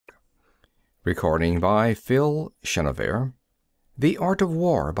Recording by Phil Chenevert. The Art of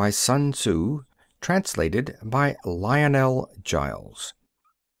War by Sun Tzu, translated by Lionel GILES.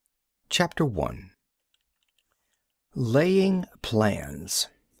 Chapter 1. Laying Plans.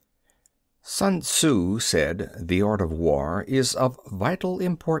 Sun Tzu said the art of war is of vital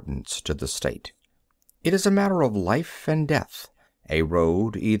importance to the state. It is a matter of life and death, a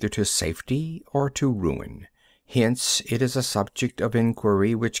road either to safety or to ruin. Hence it is a subject of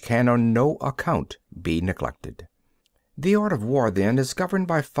inquiry which can on no account be neglected. The art of war, then, is governed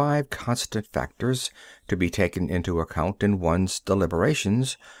by 5 constant factors to be taken into account in one's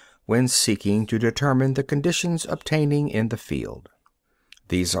deliberations when seeking to determine the conditions obtaining in the field.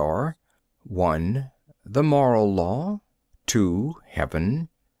 These are 1. The moral law. 2. Heaven.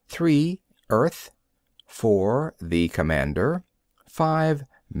 3. Earth. 4. The commander. 5.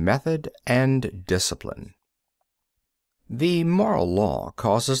 Method and discipline. The moral law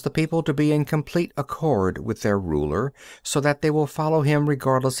causes the people to be in complete accord with their ruler, so that they will follow him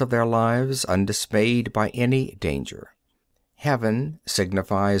regardless of their lives, undismayed by any danger. Heaven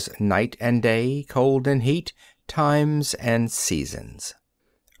signifies night and day, cold and heat, times and seasons.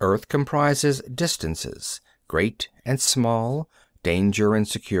 Earth comprises distances, great and small, danger and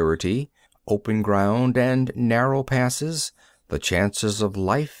security, open ground and narrow passes, the chances of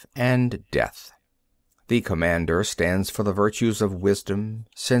life and death. The commander stands for the virtues of wisdom,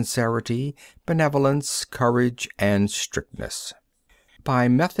 sincerity, benevolence, courage, and strictness. By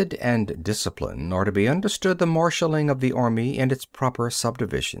method and discipline are to be understood the marshalling of the army in its proper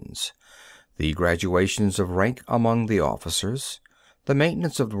subdivisions, the graduations of rank among the officers, the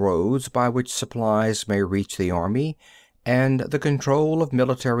maintenance of the roads by which supplies may reach the army, and the control of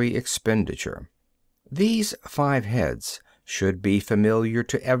military expenditure. These 5 heads should be familiar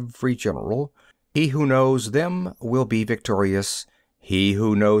to every general. He who knows them will be victorious. He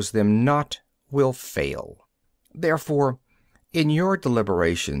who knows them not will fail. Therefore, in your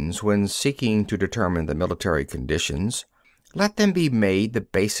deliberations when seeking to determine the military conditions, let them be made the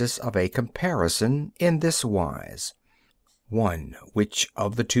basis of a comparison in this wise. 1. Which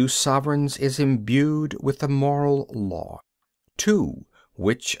of the 2 sovereigns is imbued with the moral law? 2.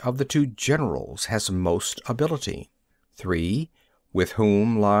 Which of the 2 generals has most ability? 3. With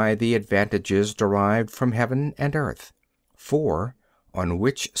whom lie the advantages derived from heaven and earth? 4. On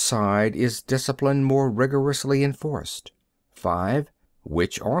which side is discipline more rigorously enforced? 5.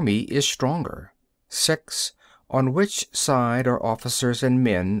 Which army is stronger? 6. On which side are officers and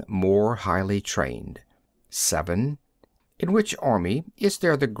men more highly trained? 7. In which army is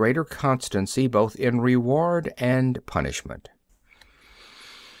there the greater constancy both in reward and punishment?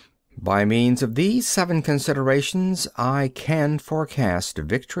 By means of these 7 considerations, I can forecast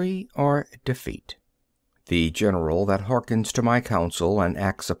victory or defeat. The general that hearkens to my counsel and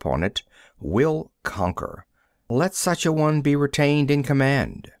acts upon it will conquer. Let such a one be retained in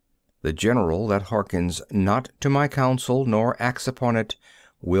command. The general that hearkens not to my counsel nor acts upon it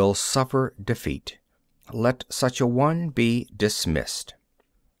will suffer defeat. Let such a one be dismissed.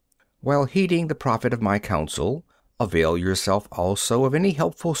 While heeding the profit of my counsel, avail yourself also of any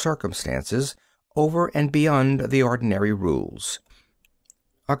helpful circumstances over and beyond the ordinary rules.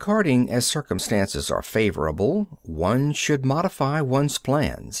 According as circumstances are favorable, one should modify one's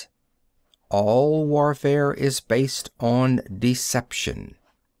plans. All warfare is based on deception.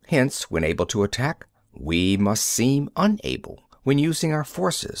 Hence, when able to attack, we must seem unable. When using our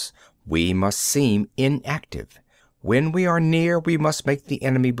forces, we must seem inactive. When we are near, we must make the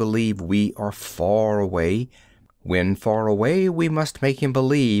enemy believe we are far away. When far away, we must make him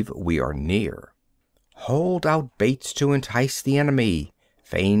believe we are near. Hold out baits to entice the enemy,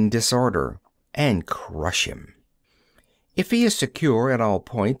 feign disorder, and crush him. If he is secure at all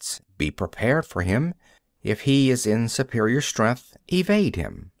points, be prepared for him. If he is in superior strength, evade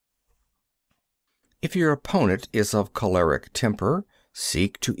him. If your opponent is of choleric temper,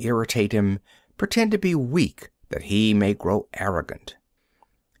 seek to irritate him. Pretend to be weak, that he may grow arrogant.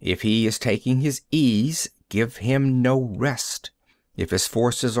 If he is taking his ease, give him no rest. If his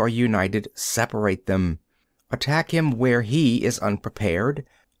forces are united, separate them. Attack him where he is unprepared.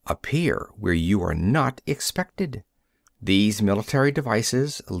 Appear where you are not expected. These military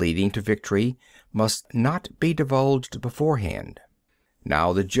devices leading to victory must not be divulged beforehand.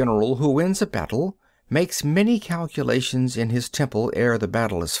 Now the general who wins a battle makes many calculations in his temple ere the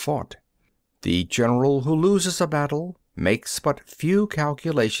battle is fought. The general who loses a battle makes but few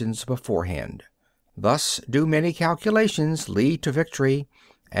calculations beforehand. Thus do many calculations lead to victory,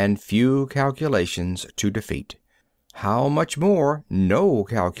 and few calculations to defeat. How much more no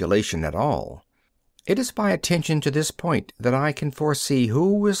calculation at all? It is by attention to this point that I can foresee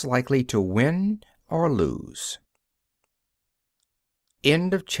who is likely to win or lose.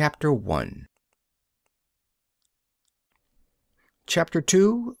 End of Chapter 1. Chapter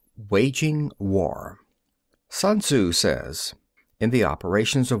 2. Waging War. Sun Tzu says, "In the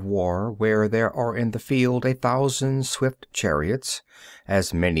operations of war, where there are in the field 1,000 swift chariots,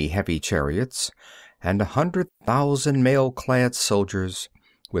 as many heavy chariots, and 100,000 mail-clad soldiers,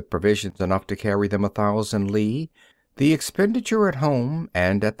 with provisions enough to carry them 1,000 li, the expenditure at home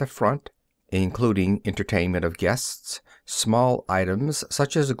and at the front, including entertainment of guests, small items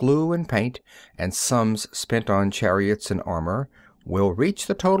such as glue and paint, and sums spent on chariots and armor, will reach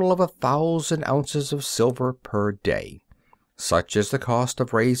the total of 1,000 ounces of silver per day. Such is the cost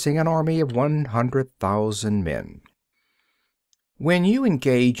of raising an army of 100,000 men." When you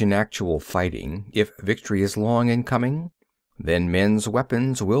engage in actual fighting, if victory is long in coming, then men's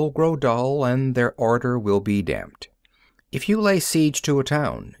weapons will grow dull and their ardor will be damped. If you lay siege to a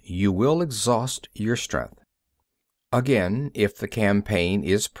town, you will exhaust your strength. Again, if the campaign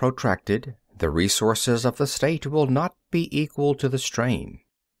is protracted, the resources of the state will not be equal to the strain.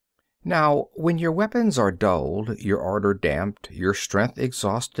 Now, when your weapons are dulled, your ardor damped, your strength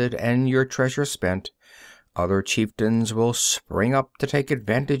exhausted, and your treasure spent, other chieftains will spring up to take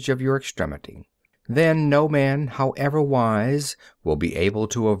advantage of your extremity. Then no man, however wise, will be able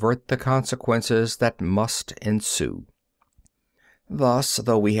to avert the consequences that must ensue. Thus,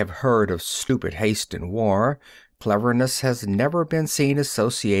 though we have heard of stupid haste in war, cleverness has never been seen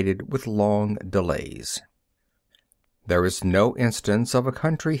associated with long delays. There is no instance of a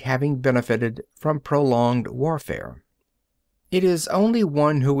country having benefited from prolonged warfare. It is only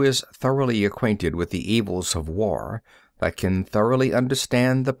one who is thoroughly acquainted with the evils of war that can thoroughly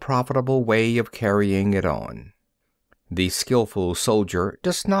understand the profitable way of carrying it on. The skillful soldier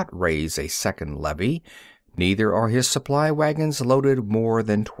does not raise a second levy, neither are his supply wagons loaded more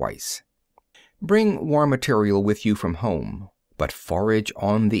than twice. Bring war material with you from home, but forage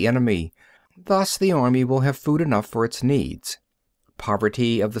on the enemy. Thus the army will have food enough for its needs.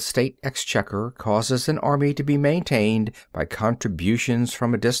 Poverty of the state exchequer causes an army to be maintained by contributions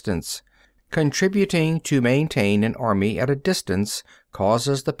from a distance. Contributing to maintain an army at a distance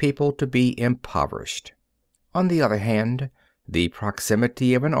causes the people to be impoverished. On the other hand, the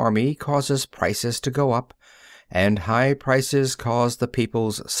proximity of an army causes prices to go up, and high prices cause the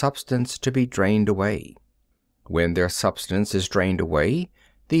people's substance to be drained away. When their substance is drained away,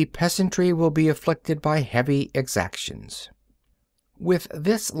 the peasantry will be afflicted by heavy exactions. With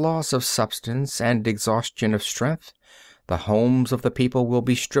this loss of substance and exhaustion of strength, the homes of the people will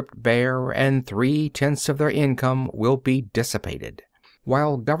be stripped bare, and 3/10 of their income will be dissipated,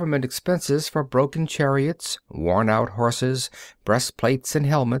 while government expenses for broken chariots, worn-out horses, breastplates and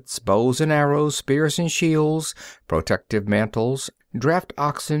helmets, bows and arrows, spears and shields, protective mantles, draft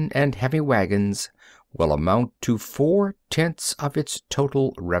oxen, and heavy wagons will amount to 4/10 of its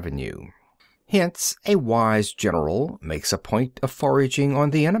total revenue. Hence, a wise general makes a point of foraging on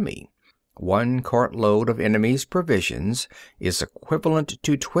the enemy. 1 cartload of enemy's provisions is equivalent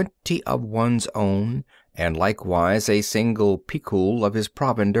to 20 of one's own, and likewise a single picul of his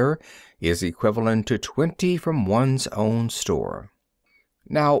provender is equivalent to 20 from one's own store.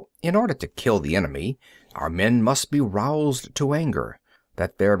 Now, in order to kill the enemy, our men must be roused to anger.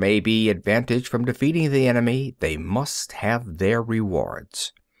 That there may be advantage from defeating the enemy, they must have their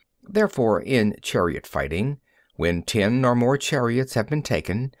rewards. Therefore, in chariot fighting, when 10 or more chariots have been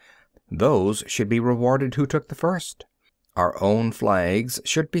taken, those should be rewarded who took the first. Our own flags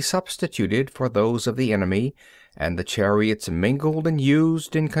should be substituted for those of the enemy, and the chariots mingled and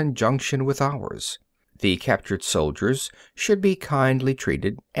used in conjunction with ours. The captured soldiers should be kindly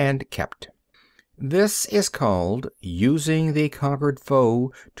treated and kept. This is called using the conquered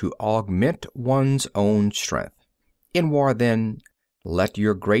foe to augment one's own strength. In war, then, let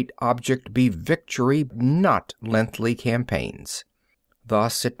your great object be victory, not lengthy campaigns.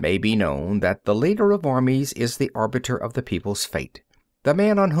 Thus it may be known that the leader of armies is the arbiter of the people's fate, the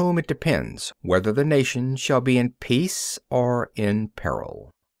man on whom it depends whether the nation shall be in peace or in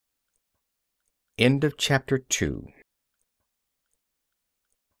peril. End of Chapter 2.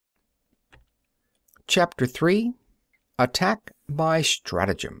 Chapter 3. Attack by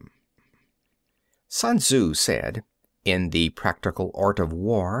Stratagem. Sun Tzu said, "In the practical art of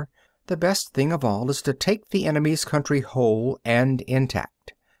war, the best thing of all is to take the enemy's country whole and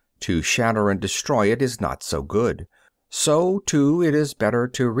intact. To shatter and destroy it is not so good. So, too, it is better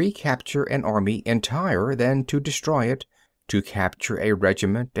to recapture an army entire than to destroy it, to capture a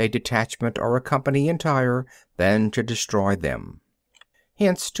regiment, a detachment, or a company entire than to destroy them."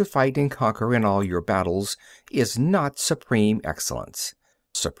 Hence, to fight and conquer in all your battles is not supreme excellence.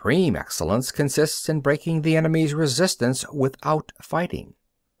 Supreme excellence consists in breaking the enemy's resistance without fighting.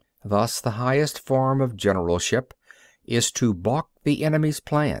 Thus, the highest form of generalship is to balk the enemy's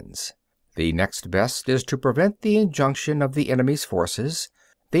plans. The next best is to prevent the injunction of the enemy's forces.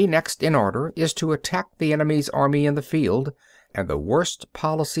 The next in order is to attack the enemy's army in the field, and the worst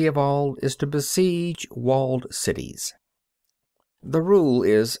policy of all is to besiege walled cities. The rule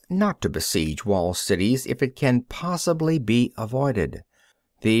is not to besiege walled cities if it can possibly be avoided.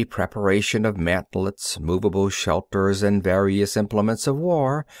 The preparation of mantlets, movable shelters, and various implements of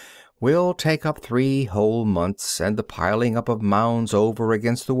war will take up 3 whole months, and the piling up of mounds over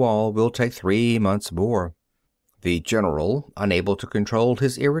against the wall will take 3 months more. The general, unable to control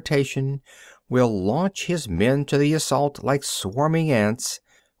his irritation, will launch his men to the assault like swarming ants,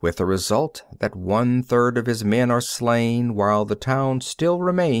 with the result that 1/3 of his men are slain while the town still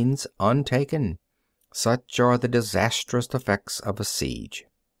remains untaken. Such are the disastrous effects of a siege.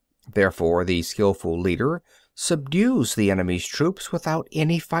 Therefore, the skillful leader subdues the enemy's troops without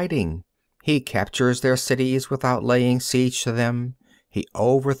any fighting. He captures their cities without laying siege to them. He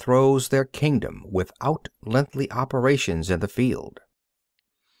overthrows their kingdom without lengthy operations in the field.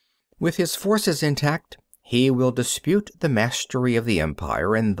 With his forces intact, he will dispute the mastery of the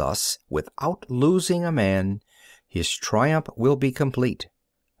empire, and thus, without losing a man, his triumph will be complete.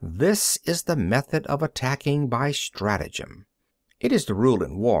 This is the method of attacking by stratagem. It is the rule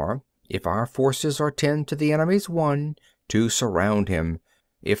in war, if our forces are 10 to the enemy's 1, to surround him;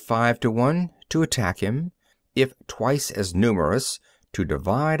 if 5 to 1, to attack him; if twice as numerous, to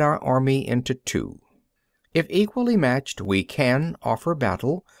divide our army into 2. If equally matched, we can offer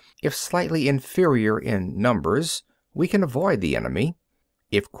battle; if slightly inferior in numbers, we can avoid the enemy;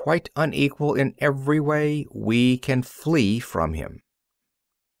 if quite unequal in every way, we can flee from him.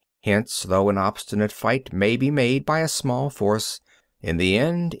 Hence, though an obstinate fight may be made by a small force, in the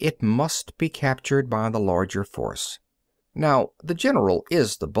end it must be captured by the larger force. Now, the general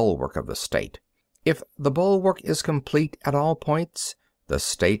is the bulwark of the state. If the bulwark is complete at all points, the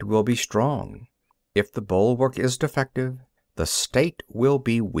state will be strong. If the bulwark is defective, the state will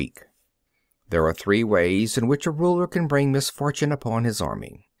be weak. There are 3 ways in which a ruler can bring misfortune upon his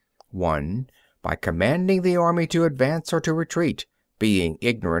army. 1. By commanding the army to advance or to retreat, being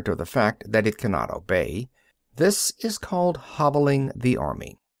ignorant of the fact that it cannot obey. This is called hobbling the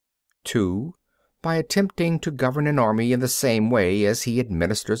army. 2. By attempting to govern an army in the same way as he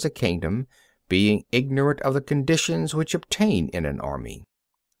administers a kingdom, being ignorant of the conditions which obtain in an army.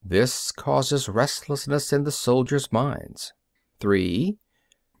 This causes restlessness in the soldiers' minds. 3.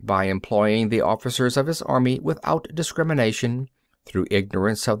 By employing the officers of his army without discrimination, through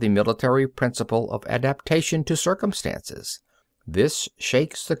ignorance of the military principle of adaptation to circumstances. This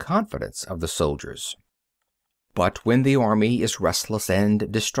shakes the confidence of the soldiers. But when the army is restless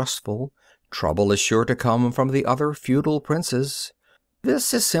and distrustful, trouble is sure to come from the other feudal princes.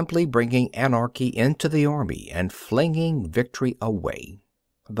 This is simply bringing anarchy into the army and flinging victory away.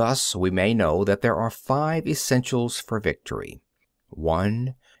 Thus we may know that there are 5 essentials for victory.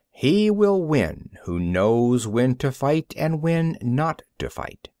 1. He will win who knows when to fight and when not to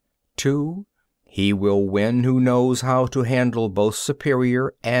fight. 2. He will win who knows how to handle both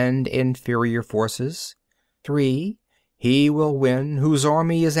superior and inferior forces. 3. He will win whose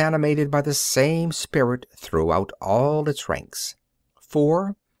army is animated by the same spirit throughout all its ranks.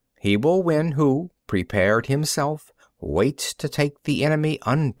 4. He will win who, prepared himself, waits to take the enemy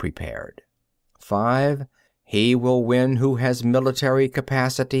unprepared. 5. He will win who has military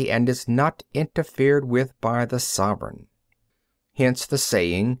capacity and is not interfered with by the sovereign. Hence the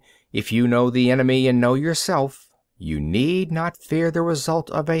saying, if you know the enemy and know yourself, you need not fear the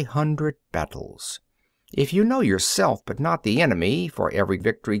result of 100 battles. If you know yourself but not the enemy, for every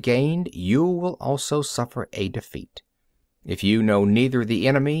victory gained you will also suffer a defeat. If you know neither the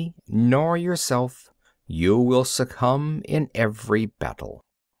enemy nor yourself, you will succumb in every battle.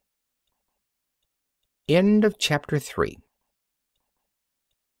 End of chapter 3.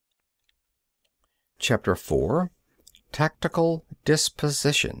 Chapter 4. Tactical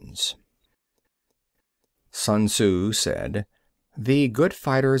Dispositions. Sun Tzu said, "The good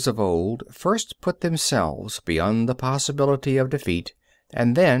fighters of old first put themselves beyond the possibility of defeat,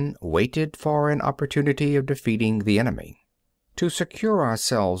 and then waited for an opportunity of defeating the enemy. To secure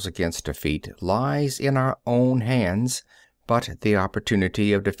ourselves against defeat lies in our own hands, but the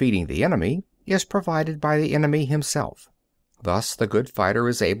opportunity of defeating the enemy is provided by the enemy himself. Thus the good fighter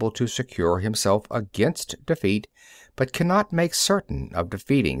is able to secure himself against defeat, but cannot make certain of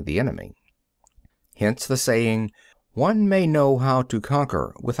defeating the enemy. Hence the saying, one may know how to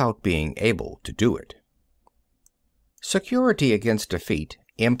conquer without being able to do it. Security against defeat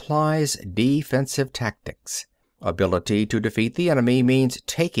implies defensive tactics. Ability to defeat the enemy means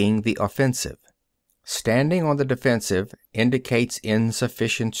taking the offensive. Standing on the defensive indicates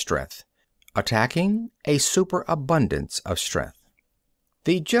insufficient strength. Attacking, a superabundance of strength.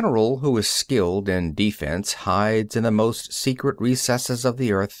 The general who is skilled in defense hides in the most secret recesses of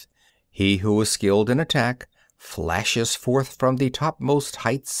the earth. He who is skilled in attack flashes forth from the topmost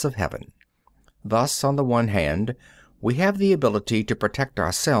heights of heaven. Thus, on the one hand, we have the ability to protect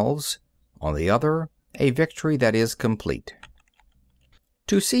ourselves, on the other, a victory that is complete.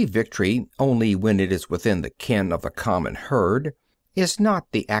 To see victory only when it is within the ken of the common herd is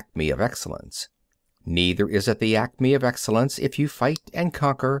not the acme of excellence. Neither is it the acme of excellence if you fight and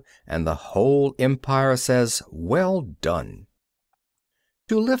conquer, and the whole empire says, "Well done."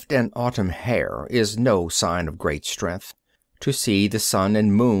 To lift an autumn hare is no sign of great strength. To see the sun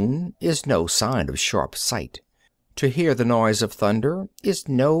and moon is no sign of sharp sight. To hear the noise of thunder is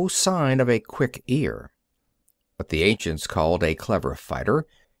no sign of a quick ear. What the ancients called a clever fighter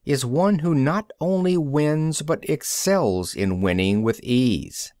is one who not only wins but excels in winning with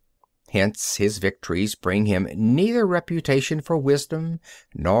ease. Hence his victories bring him neither reputation for wisdom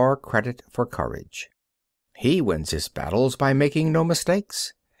nor credit for courage. He wins his battles by making no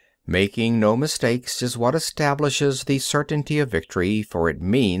mistakes. Making no mistakes is what establishes the certainty of victory, for it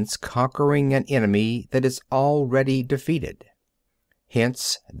means conquering an enemy that is already defeated.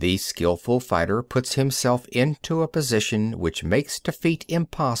 Hence, the skillful fighter puts himself into a position which makes defeat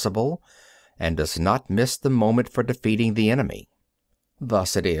impossible, and does not miss the moment for defeating the enemy.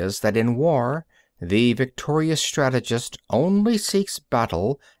 Thus it is that in war the victorious strategist only seeks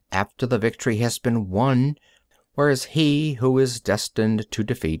battle after the victory has been won, whereas he who is destined to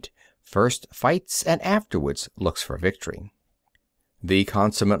defeat first fights and afterwards looks for victory. The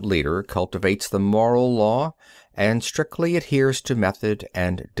consummate leader cultivates the moral law and strictly adheres to method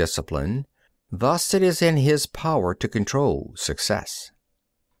and discipline. Thus it is in his power to control success.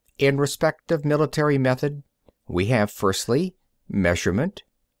 In respect of military method, we have firstly, measurement;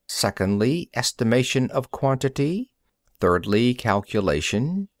 secondly, estimation of quantity; thirdly,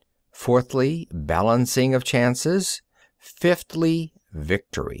 calculation; fourthly, balancing of chances; fifthly,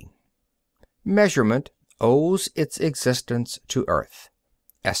 victory. Measurement owes its existence to earth,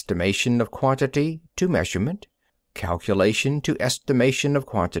 estimation of quantity to measurement, calculation to estimation of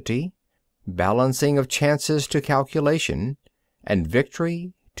quantity, balancing of chances to calculation, and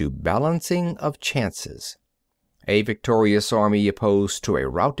victory to balancing of chances. A victorious army opposed to a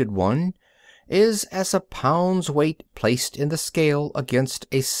routed one is as a pound's weight placed in the scale against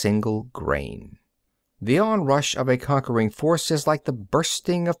a single grain. The onrush of a conquering force is like the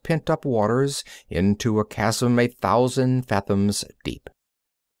bursting of pent-up waters into a chasm 1,000 fathoms deep.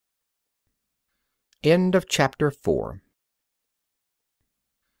 End of Chapter 4.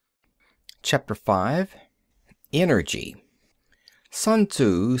 Chapter 5. Energy. Sun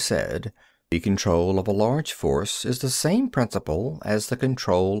Tzu said, "The control of a large force is the same principle as the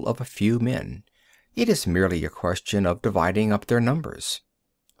control of a few men. It is merely a question of dividing up their numbers.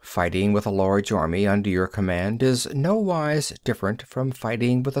 Fighting with a large army under your command is nowise different from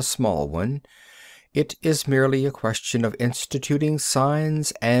fighting with a small one. It is merely a question of instituting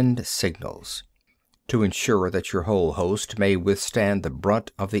signs and signals. To ensure that your whole host may withstand the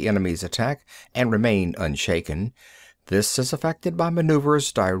brunt of the enemy's attack and remain unshaken, this is effected by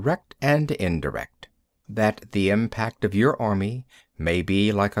maneuvers direct and indirect. That the impact of your army may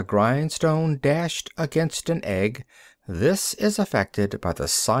be like a grindstone dashed against an egg, this is effected by the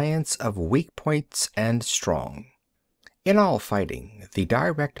science of weak points and strong. In all fighting, the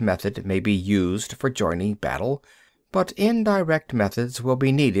direct method may be used for joining battle, but indirect methods will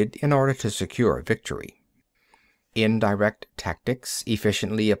be needed in order to secure victory. Indirect tactics,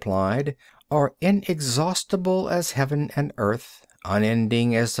 efficiently applied, are inexhaustible as heaven and earth,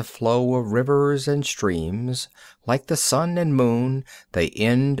 unending as the flow of rivers and streams. Like the sun and moon, they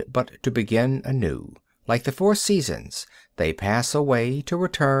end but to begin anew. Like the 4 seasons, they pass away to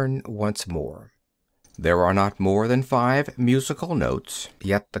return once more. There are not more than 5 musical notes,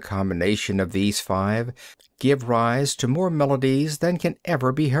 yet the combination of these 5 give rise to more melodies than can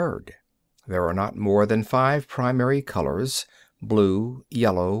ever be heard. There are not more than 5 primary colors, blue,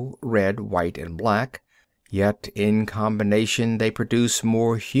 yellow, red, white, and black, yet in combination they produce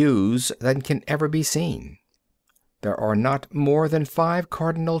more hues than can ever be seen. There are not more than 5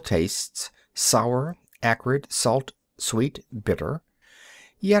 cardinal tastes, sour, acrid, salt, sweet, bitter,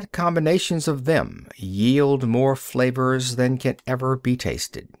 yet combinations of them yield more flavors than can ever be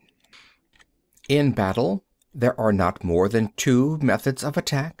tasted. In battle, There are not more than two methods of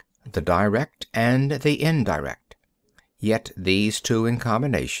attack, the direct and the indirect. Yet these two in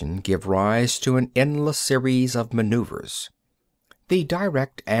combination give rise to an endless series of maneuvers. The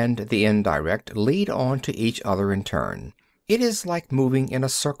direct and the indirect lead on to each other in turn. It is like moving in a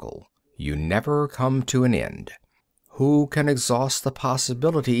circle. You never come to an end. Who can exhaust the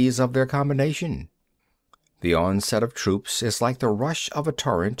possibilities of their combination? The onset of troops is like the rush of a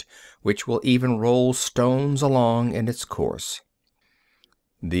torrent which will even roll stones along in its course.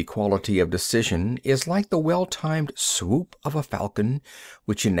 The quality of decision is like the well-timed swoop of a falcon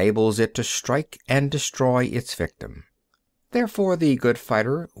which enables it to strike and destroy its victim. Therefore the good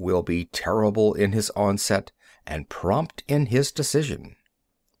fighter will be terrible in his onset and prompt in his decision.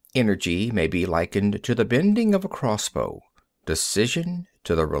 Energy may be likened to the bending of a crossbow, decision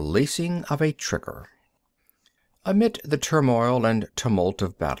to the releasing of a trigger. Amid the turmoil and tumult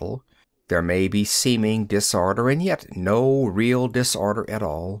of battle, there may be seeming disorder and yet no real disorder at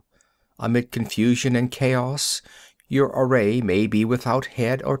all. Amid confusion and chaos, your array may be without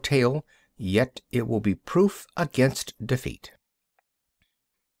head or tail, yet it will be proof against defeat.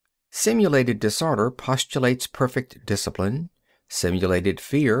 Simulated disorder postulates perfect discipline. Simulated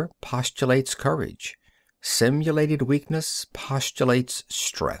fear postulates courage. Simulated weakness postulates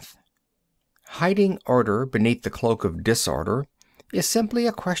strength. Hiding order beneath the cloak of disorder is simply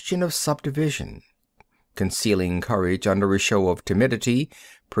a question of subdivision. Concealing courage under a show of timidity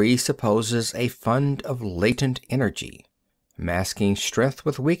presupposes a fund of latent energy. Masking strength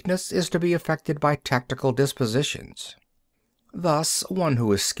with weakness is to be effected by tactical dispositions. Thus, one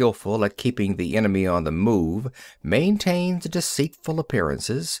who is skillful at keeping the enemy on the move maintains deceitful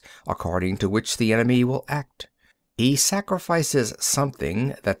appearances, according to which the enemy will act. He sacrifices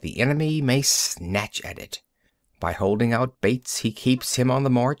something that the enemy may snatch at it. By holding out baits he keeps him on the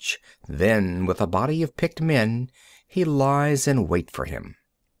march, then with a body of picked men he lies in wait for him.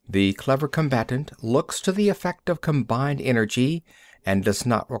 The clever combatant looks to the effect of combined energy and does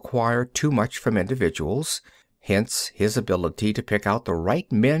not require too much from individuals, hence his ability to pick out the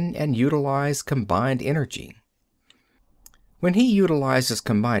right men and utilize combined energy. When he utilizes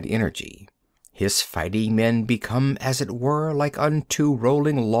combined energy, his fighting men become as it were like unto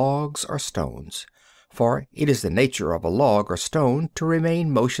rolling logs or stones. For it is the nature of a log or stone to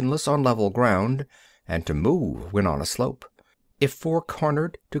remain motionless on level ground, and to move when on a slope. If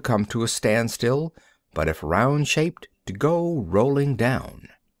four-cornered, to come to a standstill, but if round-shaped, to go rolling down.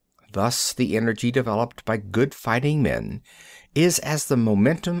 Thus the energy developed by good fighting men is as the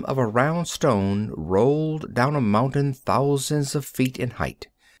momentum of a round stone rolled down a mountain thousands of feet in height.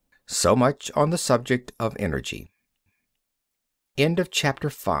 So much on the subject of energy. End of chapter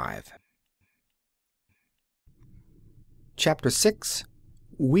 5. Chapter 6.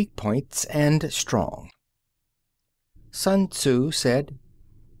 Weak Points and Strong. Sun Tzu said,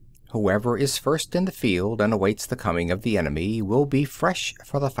 "Whoever is first in the field and awaits the coming of the enemy will be fresh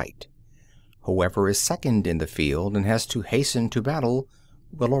for the fight. Whoever is second in the field and has to hasten to battle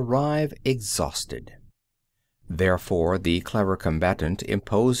will arrive exhausted." Therefore the clever combatant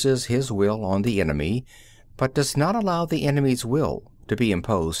imposes his will on the enemy, but does not allow the enemy's will to be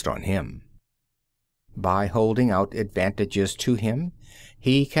imposed on him. By holding out advantages to him,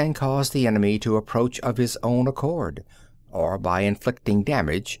 he can cause the enemy to approach of his own accord, or by inflicting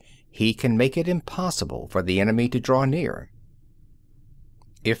damage he can make it impossible for the enemy to draw near.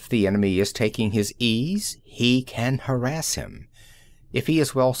 If the enemy is taking his ease, he can harass him. If he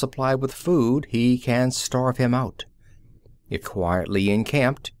is well supplied with food, he can starve him out. If quietly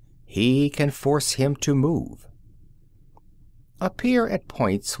encamped, he can force him to move. Appear at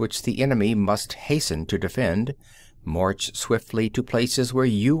points which the enemy must hasten to defend. March swiftly to places where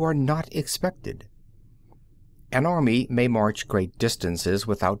you are not expected. An army may march great distances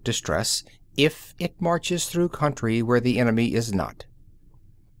without distress if it marches through country where the enemy is not.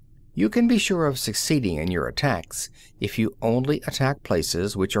 You can be sure of succeeding in your attacks if you only attack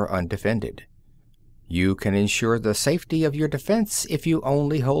places which are undefended. You can ensure the safety of your defense if you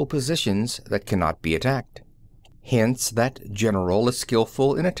only hold positions that cannot be attacked. Hence that general is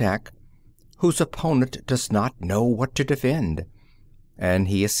skillful in attack whose opponent does not know what to defend, and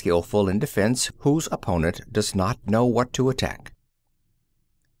he is skillful in defense whose opponent does not know what to attack.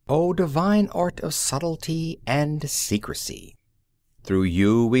 O divine art of subtlety and secrecy! Through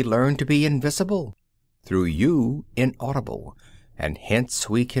you we learn to be invisible, through you inaudible, and hence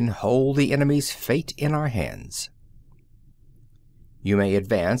we can hold the enemy's fate in our hands. You may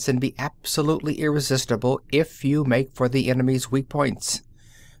advance and be absolutely irresistible if you make for the enemy's weak points.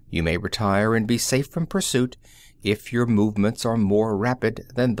 You may retire and be safe from pursuit if your movements are more rapid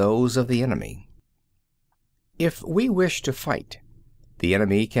than those of the enemy. If we wish to fight, the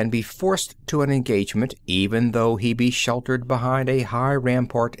enemy can be forced to an engagement even though he be sheltered behind a high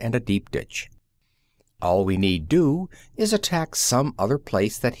rampart and a deep ditch. All we need do is attack some other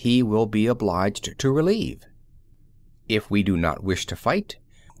place that he will be obliged to relieve. If we do not wish to fight,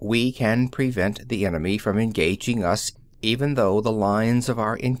 we can prevent the enemy from engaging us even though the lines of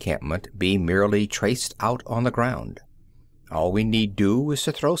our encampment be merely traced out on the ground. All we need do is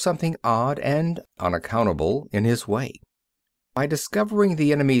to throw something odd and unaccountable in his way. By discovering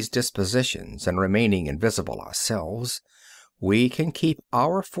the enemy's dispositions and remaining invisible ourselves, we can keep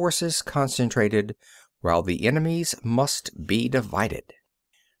our forces concentrated while the enemy's must be divided.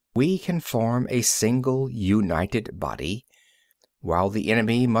 We can form a single united body, while the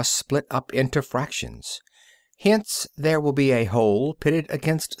enemy must split up into fractions. Hence there will be a whole pitted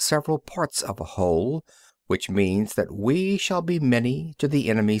against several parts of a whole, which means that we shall be many to the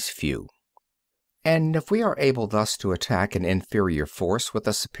enemy's few. And if we are able thus to attack an inferior force with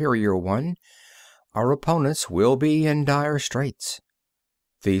a superior one, our opponents will be in dire straits.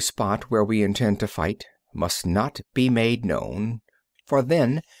 The spot where we intend to fight must not be made known, for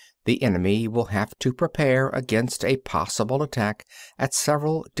then the enemy will have to prepare against a possible attack at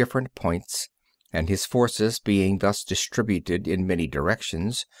several different points, and his forces being thus distributed in many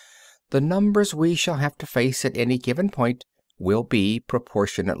directions, the numbers we shall have to face at any given point will be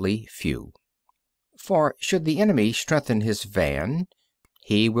proportionately few. For should the enemy strengthen his van,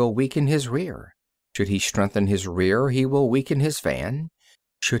 he will weaken his rear. Should he strengthen his rear, he will weaken his van.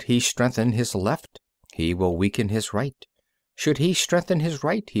 Should he strengthen his left, he will weaken his right. Should he strengthen his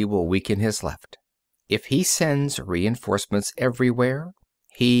right, he will weaken his left. If he sends reinforcements everywhere,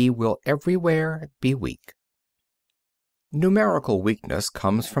 he will everywhere be weak. Numerical weakness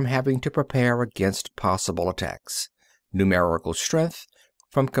comes from having to prepare against possible attacks. Numerical strength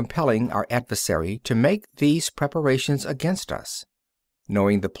from compelling our adversary to make these preparations against us.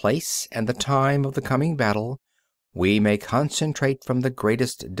 Knowing the place and the time of the coming battle, we may concentrate from the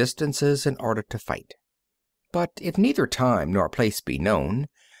greatest distances in order to fight. But if neither time nor place be known,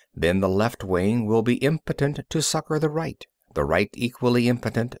 then the left wing will be impotent to succor the right equally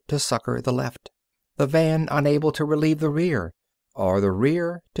impotent to succor the left, the van unable to relieve the rear, or the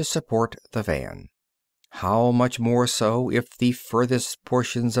rear to support the van. How much more so if the furthest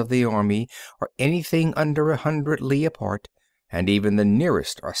portions of the army are anything under 100 li apart, and even the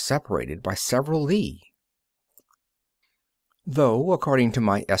nearest are separated by several li. Though, according to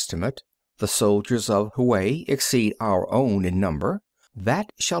my estimate, the soldiers of Hue exceed our own in number,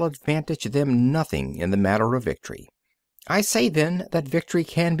 that shall advantage them nothing in the matter of victory. I say then that victory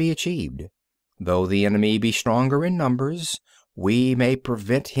can be achieved. Though the enemy be stronger in numbers, we may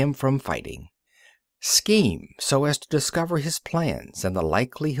prevent him from fighting. Scheme so as to discover his plans and the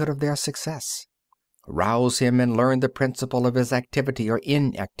likelihood of their success. Rouse him and learn the principle of his activity or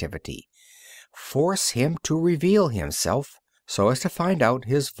inactivity. Force him to reveal himself so as to find out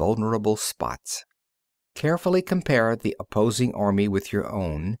his vulnerable spots. Carefully compare the opposing army with your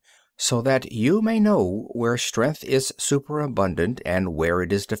own, so that you may know where strength is superabundant and where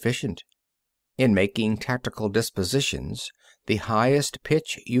it is deficient. In making tactical dispositions, the highest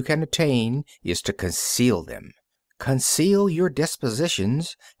pitch you can attain is to conceal them. Conceal your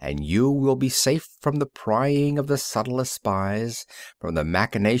dispositions, and you will be safe from the prying of the subtlest spies, from the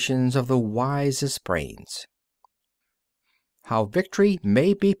machinations of the wisest brains. How victory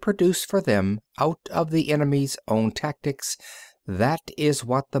may be produced for them out of the enemy's own tactics, that is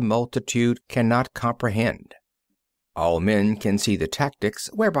what the multitude cannot comprehend. All men can see the tactics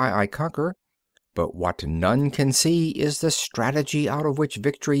whereby I conquer, but what none can see is the strategy out of which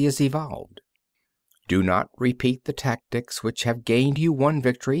victory is evolved. Do not repeat the tactics which have gained you one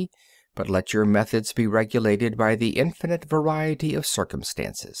victory, but let your methods be regulated by the infinite variety of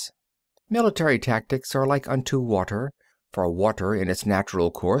circumstances. Military tactics are like unto water, for water in its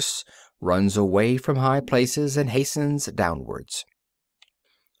natural course runs away from high places and hastens downwards.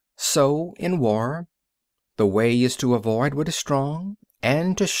 So in war, the way is to avoid what is strong,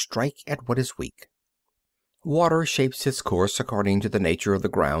 and to strike at what is weak. Water shapes its course according to the nature of the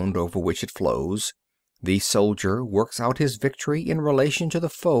ground over which it flows. The soldier works out his victory in relation to the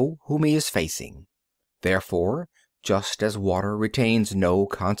foe whom he is facing. Therefore, just as water retains no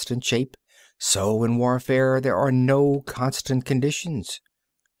constant shape, so in warfare there are no constant conditions.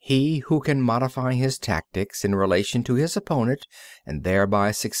 He who can modify his tactics in relation to his opponent and thereby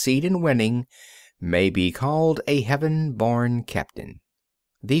succeed in winning may be called a heaven-born captain.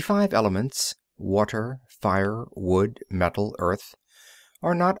 The 5 elements, water, fire, wood, metal, earth,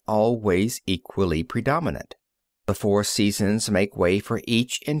 are not always equally predominant. The 4 seasons make way for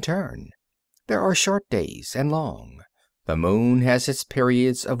each in turn. There are short days and long. The moon has its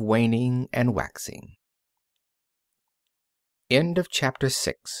periods of waning and waxing. End of chapter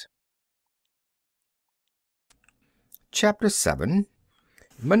 6. Chapter 7.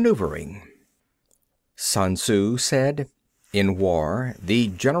 Maneuvering. Sun Tzu said, "In war, the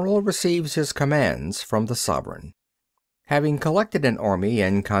general receives his commands from the sovereign. Having collected an army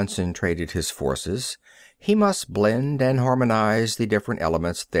and concentrated his forces, he must blend and harmonize the different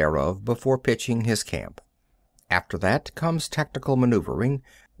elements thereof before pitching his camp. After that comes tactical maneuvering,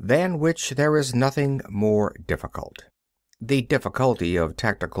 than which there is nothing more difficult. The difficulty of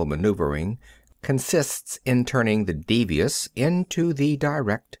tactical maneuvering consists in turning the devious into the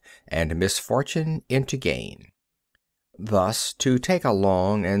direct, and misfortune into gain. Thus, to take a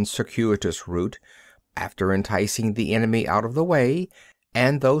long and circuitous route, after enticing the enemy out of the way,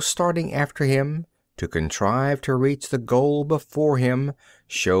 and those starting after him, to contrive to reach the goal before him,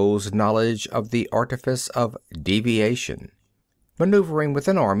 shows knowledge of the artifice of deviation. Maneuvering with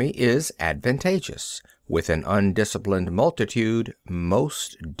an army is advantageous, with an undisciplined multitude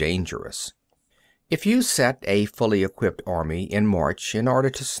most dangerous. If you set a fully equipped army in march in order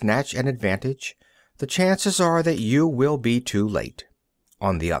to snatch an advantage, the chances are that you will be too late.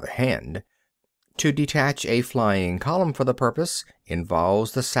 On the other hand, to detach a flying column for the purpose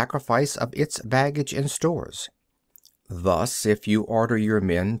involves the sacrifice of its baggage and stores. Thus, if you order your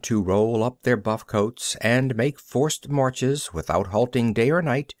men to roll up their buff coats and make forced marches without halting day or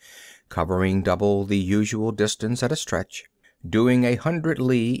night, covering double the usual distance at a stretch, doing 100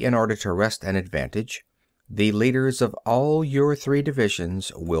 li in order to wrest an advantage, the leaders of all your 3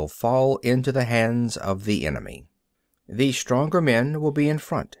 divisions will fall into the hands of the enemy. The stronger men will be in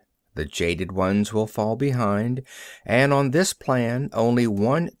front, the jaded ones will fall behind, and on this plan only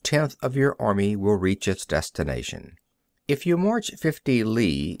 1/10 of your army will reach its destination. If you march 50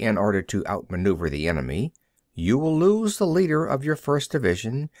 li in order to outmaneuver the enemy, you will lose the leader of your first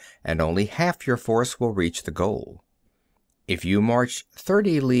division, and only half your force will reach the goal. If you march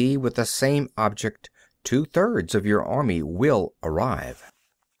 30 li with the same object, 2/3 of your army will arrive.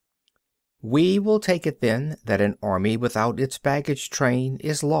 We will take it then that an army without its baggage train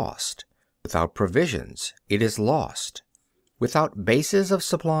is lost. Without provisions, it is lost. Without bases of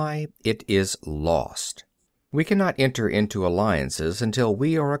supply, it is lost. We cannot enter into alliances until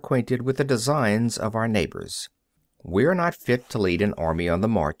we are acquainted with the designs of our neighbors. We are not fit to lead an army on the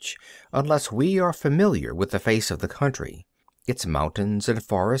march unless we are familiar with the face of the country, its mountains and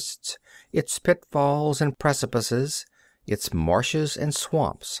forests, its pitfalls and precipices, its marshes and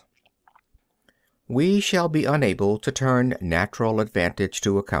swamps. We shall be unable to turn natural advantage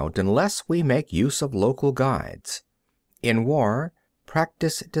to account unless we make use of local guides. In war,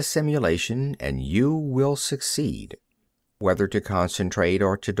 practice dissimulation and you will succeed. Whether to concentrate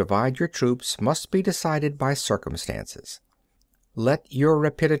or to divide your troops must be decided by circumstances. Let your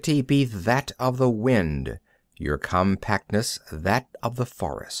rapidity be that of the wind, your compactness that of the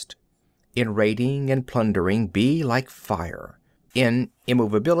forest. In raiding and plundering be like fire, in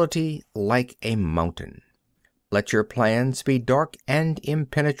immovability like a mountain. Let your plans be dark and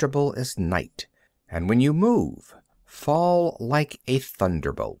impenetrable as night, and when you move, fall like a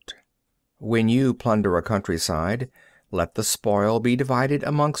thunderbolt. When you plunder a countryside, let the spoil be divided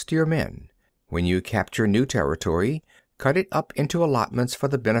amongst your men. When you capture new territory, cut it up into allotments for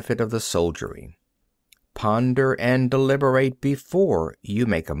the benefit of the soldiery. Ponder and deliberate before you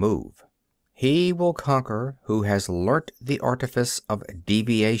make a move. He will conquer who has learnt the artifice of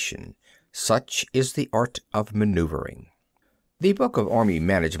deviation. Such is the art of maneuvering. The Book of Army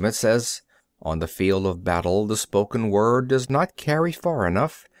Management says, "On the field of battle the spoken word does not carry far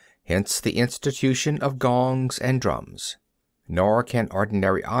enough, hence the institution of gongs and drums. Nor can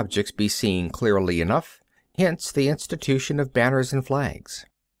ordinary objects be seen clearly enough, hence the institution of banners and flags."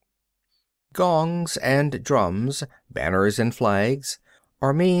 Gongs and drums, banners and flags,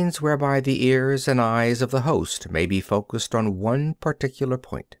 are means whereby the ears and eyes of the host may be focused on one particular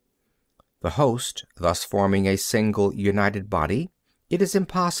point. The host thus forming a single united body, it is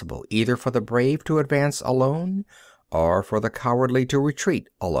impossible either for the brave to advance alone, or for the cowardly to retreat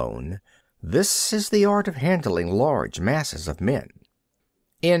alone. This is the art of handling large masses of men.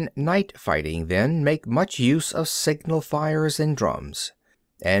 In night fighting, then, make much use of signal fires and drums,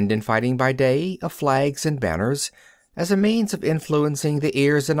 and in fighting by day, of flags and banners, as a means of influencing the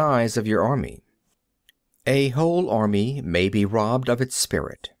ears and eyes of your army. A whole army may be robbed of its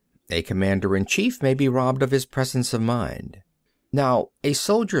spirit. A commander-in-chief may be robbed of his presence of mind. Now, a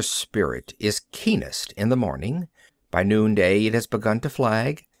soldier's spirit is keenest in the morning. By noonday it has begun to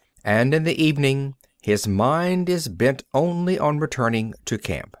flag, and in the evening his mind is bent only on returning to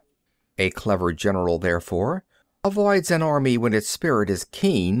camp. A clever general, therefore, avoids an army when its spirit is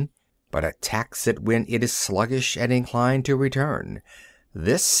keen, but attacks it when it is sluggish and inclined to return.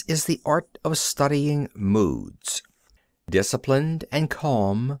 This is the art of studying moods. Disciplined and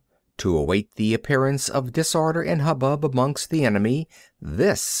calm, to await the appearance of disorder and hubbub amongst the enemy,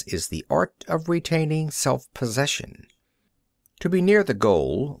 this is the art of retaining self-possession. To be near the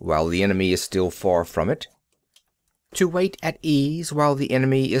goal while the enemy is still far from it, to wait at ease while the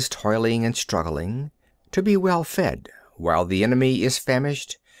enemy is toiling and struggling, to be well fed while the enemy is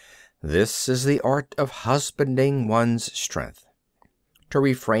famished, this is the art of husbanding one's strength. To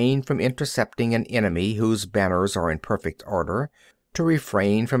refrain from intercepting an enemy whose banners are in perfect order, to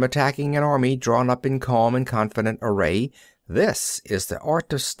refrain from attacking an army drawn up in calm and confident array, this is the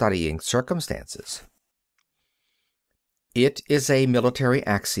art of studying circumstances. It is a military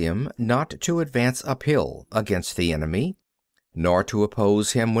axiom not to advance uphill against the enemy, nor to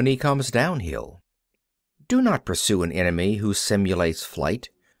oppose him when he comes downhill. Do not pursue an enemy who simulates flight.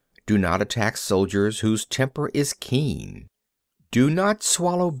 Do not attack soldiers whose temper is keen. Do not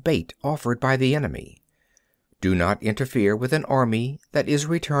swallow bait offered by the enemy. Do not interfere with an army that is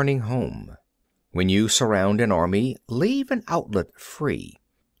returning home. When you surround an army, leave an outlet free.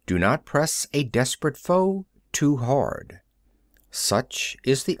 Do not press a desperate foe too hard. Such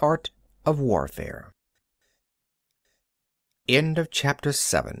is the art of warfare. End of chapter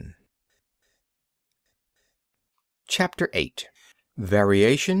 7. Chapter 8.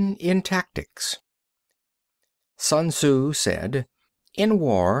 Variation in Tactics. Sun Tzu said, "In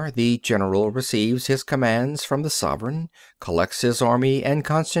war, the general receives his commands from the sovereign, collects his army, and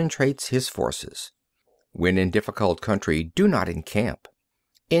concentrates his forces. When in difficult country, do not encamp.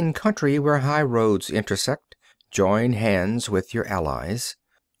 In country where high roads intersect, join hands with your allies.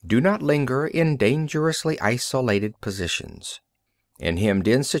 Do not linger in dangerously isolated positions. In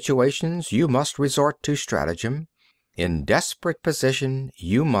hemmed-in situations, you must resort to stratagem. In desperate position,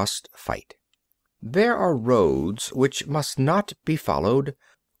 you must fight. There are roads which must not be followed,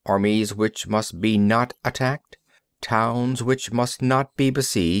 armies which must be not attacked, towns which must not be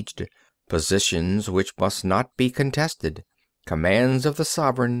besieged, positions which must not be contested, commands of the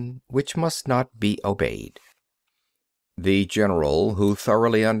sovereign which must not be obeyed." The general who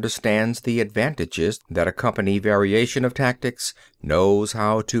thoroughly understands the advantages that accompany variation of tactics knows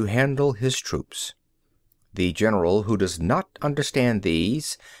how to handle his troops. The general who does not understand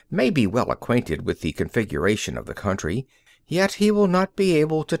these may be well acquainted with the configuration of the country, yet he will not be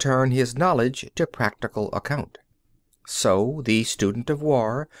able to turn his knowledge to practical account. So the student of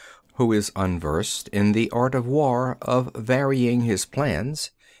war, who is unversed in the art of war of varying his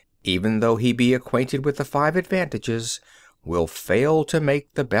plans, even though he be acquainted with the 5 advantages, will fail to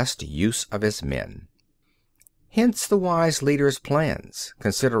make the best use of his men. Hence the wise leader's plans,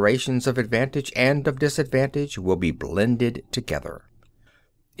 considerations of advantage and of disadvantage will be blended together.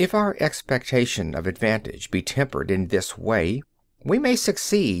 If our expectation of advantage be tempered in this way, we may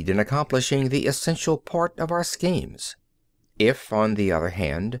succeed in accomplishing the essential part of our schemes. If, on the other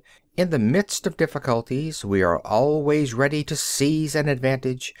hand, in the midst of difficulties we are always ready to seize an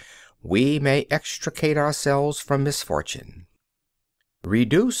advantage, we may extricate ourselves from misfortune.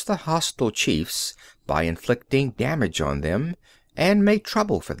 Reduce the hostile chiefs by inflicting damage on them, and make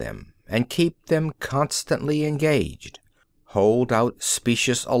trouble for them, and keep them constantly engaged. Hold out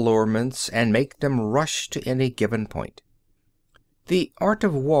specious allurements, and make them rush to any given point. The art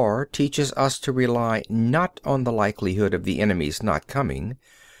of war teaches us to rely not on the likelihood of the enemy's not coming,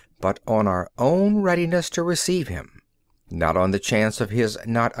 but on our own readiness to receive him, not on the chance of his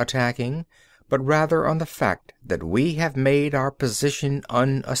not attacking, but rather on the fact that we have made our position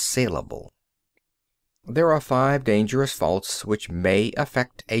unassailable. There are 5 dangerous faults which may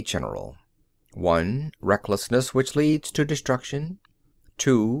affect a general. 1. Recklessness, which leads to destruction.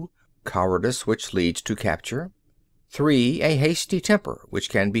 2. Cowardice, which leads to capture. 3. A hasty temper, which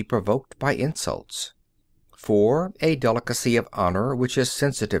can be provoked by insults. 4. A delicacy of honor, which is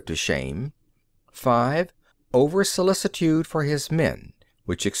sensitive to shame. 5. Over-solicitude for his men,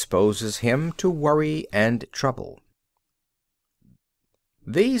 which exposes him to worry and trouble.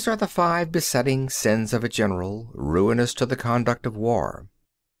 These are the 5 besetting sins of a general, ruinous to the conduct of war.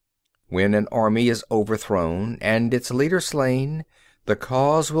 When an army is overthrown and its leader slain, the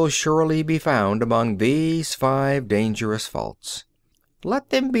cause will surely be found among these 5 dangerous faults.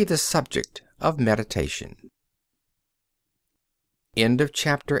 Let them be the subject of meditation. End of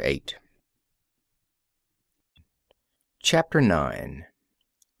chapter 8. Chapter 9.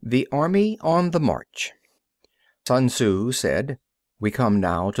 The Army on the March. Sun Tzu said, "We come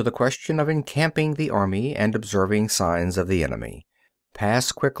now to the question of encamping the army and observing signs of the enemy.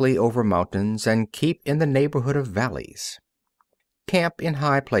 Pass quickly over mountains and keep in the neighborhood of valleys. Camp in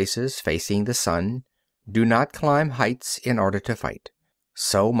high places facing the sun. Do not climb heights in order to fight.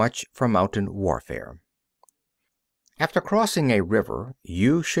 So much for mountain warfare. After crossing a river,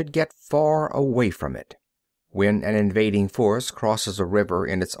 you should get far away from it. When an invading force crosses a river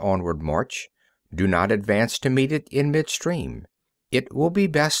in its onward march, do not advance to meet it in midstream. It will be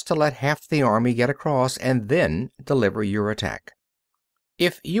best to let half the army get across and then deliver your attack.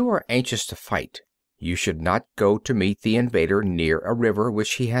 If you are anxious to fight, you should not go to meet the invader near a river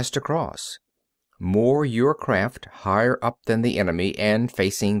which he has to cross. Moor your craft higher up than the enemy and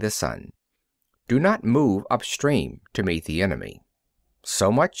facing the sun. Do not move upstream to meet the enemy.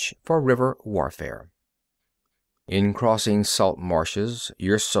 So much for river warfare. In crossing salt marshes,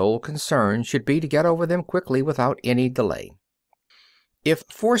 your sole concern should be to get over them quickly without any delay. If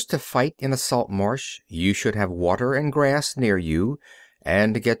forced to fight in a salt marsh, you should have water and grass near you,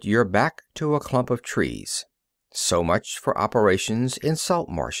 and get your back to a clump of trees. So much for operations in salt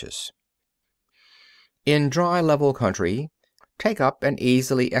marshes. In dry level country, take up an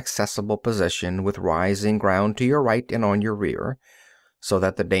easily accessible position with rising ground to your right and on your rear, so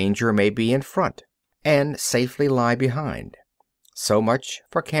that the danger may be in front and safely lie behind. So much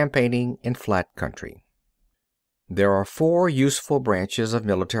for campaigning in flat country. There are 4 useful branches of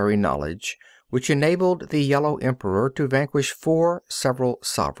military knowledge which enabled the Yellow Emperor to vanquish 4 several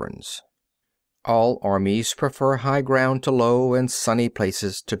sovereigns. All armies prefer high ground to low and sunny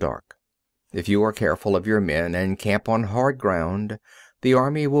places to dark. If you are careful of your men and camp on hard ground, the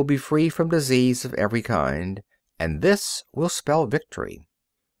army will be free from disease of every kind, and this will spell victory.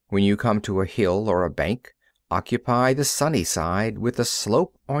 When you come to a hill or a bank, occupy the sunny side with the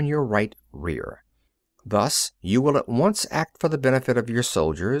slope on your right rear. Thus you will at once act for the benefit of your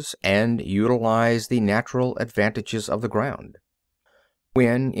soldiers and utilize the natural advantages of the ground.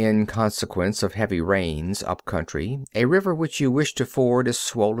 When, in consequence of heavy rains up country, a river which you wish to ford is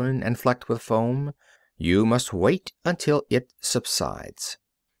swollen and flecked with foam, you must wait until it subsides.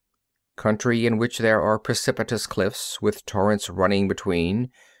 Country in which there are precipitous cliffs with torrents running between,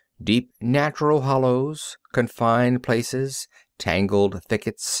 deep natural hollows, confined places, tangled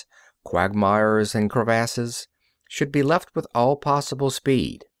thickets, quagmires and crevasses, should be left with all possible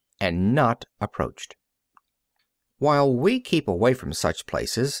speed, and not approached. While we keep away from such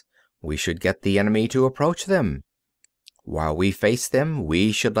places, we should get the enemy to approach them. While we face them,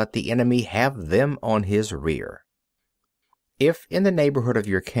 we should let the enemy have them on his rear. If in the neighborhood of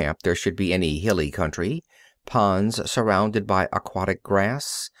your camp there should be any hilly country, ponds surrounded by aquatic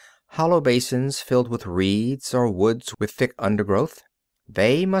grass, hollow basins filled with reeds, or woods with thick undergrowth,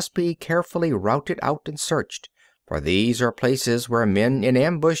 they must be carefully routed out and searched, for these are places where men in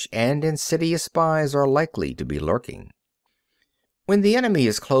ambush and insidious spies are likely to be lurking. When the enemy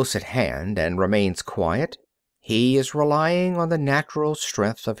is close at hand and remains quiet, he is relying on the natural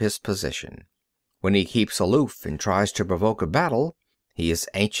strength of his position. When he keeps aloof and tries to provoke a battle, he is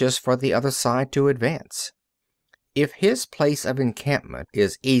anxious for the other side to advance. If his place of encampment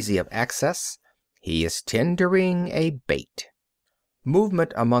is easy of access, he is tendering a bait.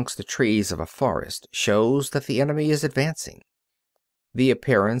 Movement amongst the trees of a forest shows that the enemy is advancing. The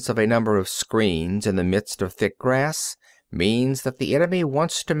appearance of a number of screens in the midst of thick grass means that the enemy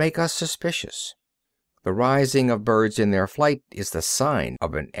wants to make us suspicious. The rising of birds in their flight is the sign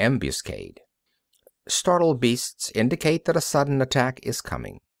of an ambuscade. Startled beasts indicate that a sudden attack is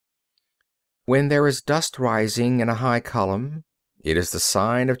coming. When there is dust rising in a high column, it is the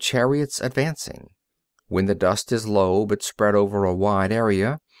sign of chariots advancing. When the dust is low but spread over a wide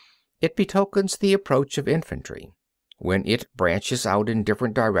area, it betokens the approach of infantry. When it branches out in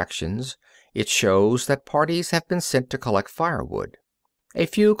different directions, it shows that parties have been sent to collect firewood. A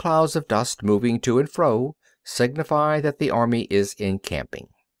few clouds of dust moving to and fro signify that the army is encamping.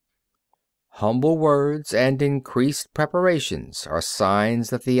 Humble words and increased preparations are signs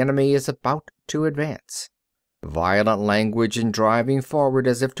that the enemy is about to advance. Violent language and driving forward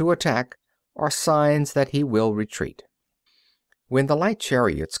as if to attack are signs that he will retreat. When the light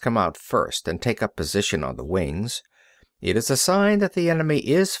chariots come out first and take up position on the wings, it is a sign that the enemy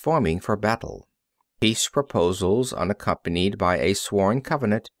is forming for battle. Peace proposals unaccompanied by a sworn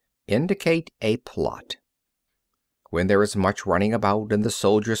covenant indicate a plot. When there is much running about and the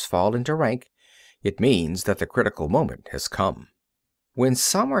soldiers fall into rank, it means that the critical moment has come. When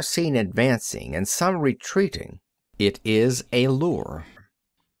some are seen advancing and some retreating, it is a lure.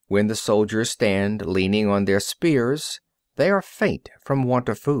 When the soldiers stand leaning on their spears, they are faint from want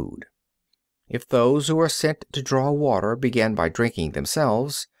of food. If those who are sent to draw water begin by drinking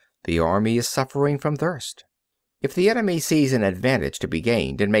themselves, the army is suffering from thirst. If the enemy sees an advantage to be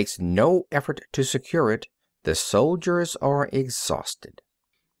gained and makes no effort to secure it, the soldiers are exhausted.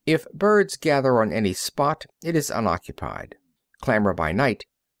 If birds gather on any spot, it is unoccupied. Clamor by night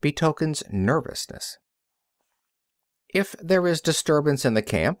betokens nervousness. If there is disturbance in the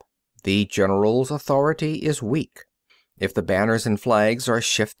camp, the general's authority is weak. If the banners and flags are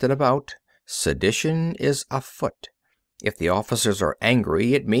shifted about, sedition is afoot. If the officers are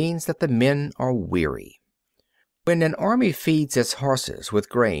angry, it means that the men are weary. When an army feeds its horses with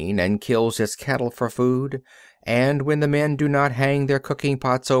grain and kills its cattle for food, and when the men do not hang their cooking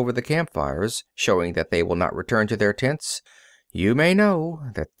pots over the campfires, showing that they will not return to their tents, you may know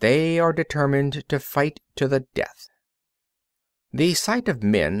that they are determined to fight to the death. The sight of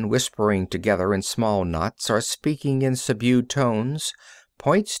men whispering together in small knots or speaking in subdued tones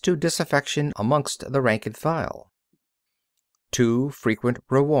points to disaffection amongst the rank and file. Too frequent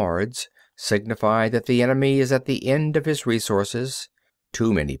rewards signify that the enemy is at the end of his resources.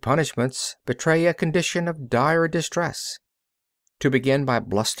 Too many punishments betray a condition of dire distress. To begin by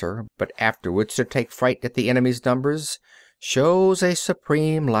bluster, but afterwards to take fright at the enemy's numbers, shows a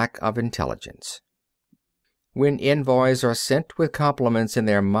supreme lack of intelligence. When envoys are sent with compliments in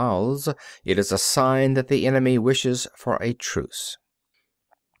their mouths, it is a sign that the enemy wishes for a truce.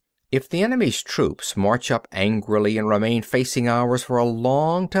 If the enemy's troops march up angrily and remain facing ours for a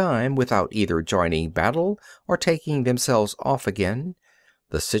long time without either joining battle or taking themselves off again,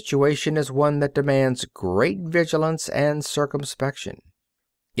 the situation is one that demands great vigilance and circumspection.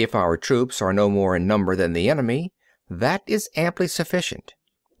 If our troops are no more in number than the enemy, that is amply sufficient.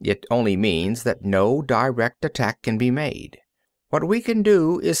 It only means that no direct attack can be made. What we can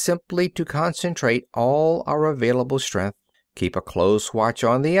do is simply to concentrate all our available strength, keep a close watch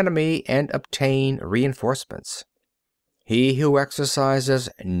on the enemy, and obtain reinforcements. He who exercises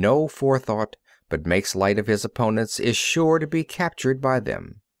no forethought, but makes light of his opponents, is sure to be captured by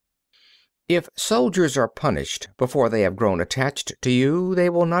them. If soldiers are punished before they have grown attached to you, they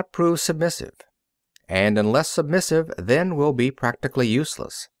will not prove submissive, and unless submissive, then will be practically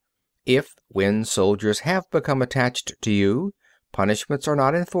useless. If, when soldiers have become attached to you, punishments are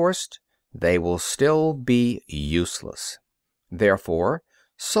not enforced, they will still be useless. Therefore,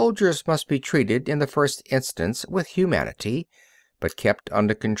 soldiers must be treated in the first instance with humanity, but kept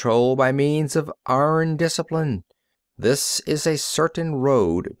under control by means of iron discipline. This is a certain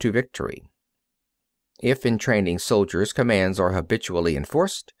road to victory. If in training soldiers commands are habitually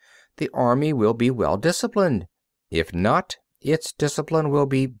enforced, the army will be well disciplined. If not, its discipline will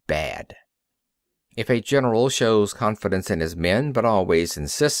be bad. If a general shows confidence in his men but always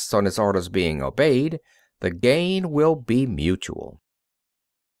insists on his orders being obeyed, the gain will be mutual.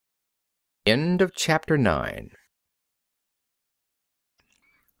 End of Chapter 9.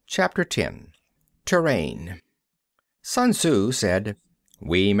 Chapter 10. Terrain. Sun Tzu said,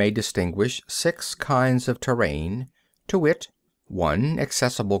 "We may distinguish 6 kinds of terrain, to wit, 1.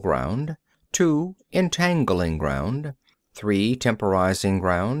 Accessible ground, 2. Entangling ground, 3. Temporizing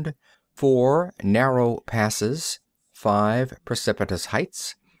ground, 4. Narrow passes, 5. Precipitous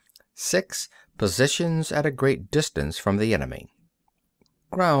heights, 6. Positions at a great distance from the enemy."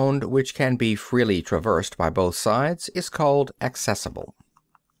 Ground which can be freely traversed by both sides is called accessible.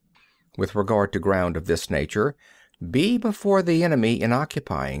 With regard to ground of this nature, be before the enemy in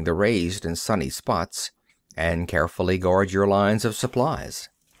occupying the raised and sunny spots, and carefully guard your lines of supplies.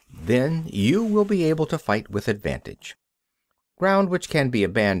 Then you will be able to fight with advantage. Ground which can be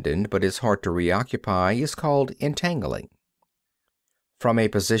abandoned but is hard to reoccupy is called entangling. From a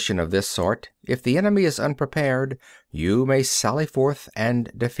position of this sort, if the enemy is unprepared, you may sally forth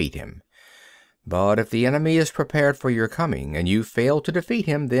and defeat him. But if the enemy is prepared for your coming, and you fail to defeat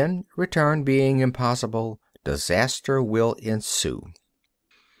him, then, return being impossible, disaster will ensue.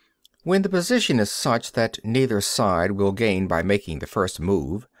 When the position is such that neither side will gain by making the first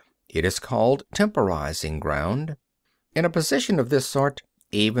move, it is called temporizing ground. In a position of this sort,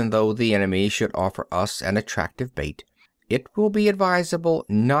 even though the enemy should offer us an attractive bait, it will be advisable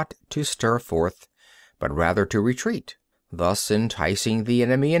not to stir forth, but rather to retreat, thus enticing the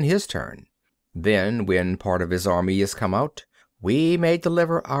enemy in his turn. Then, when part of his army is come out, we may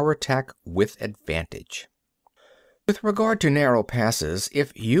deliver our attack with advantage. With regard to narrow passes,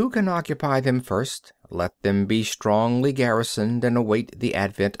 if you can occupy them first, let them be strongly garrisoned and await the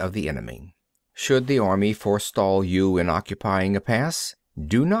advent of the enemy. Should the army forestall you in occupying a pass,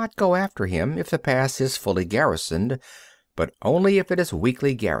 do not go after him if the pass is fully garrisoned, but only if it is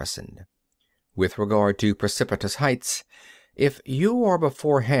weakly garrisoned. With regard to precipitous heights, if you are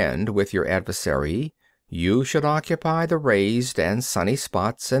beforehand with your adversary, you should occupy the raised and sunny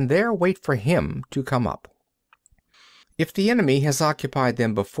spots and there wait for him to come up. If the enemy has occupied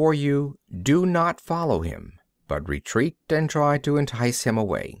them before you, do not follow him, but retreat and try to entice him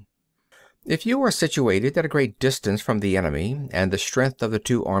away. If you are situated at a great distance from the enemy, and the strength of the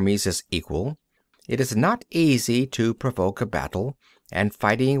two armies is equal, it is not easy to provoke a battle, and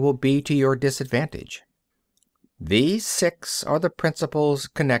fighting will be to your disadvantage. These 6 are the principles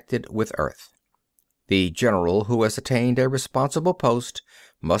connected with earth. The general who has attained a responsible post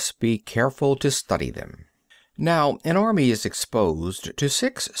must be careful to study them. Now, an army is exposed to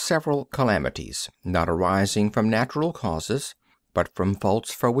 6 several calamities, not arising from natural causes, but from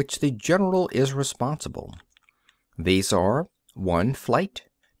faults for which the general is responsible. These are 1. Flight,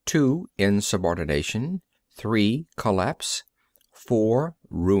 2. Insubordination, 3. Collapse, 4.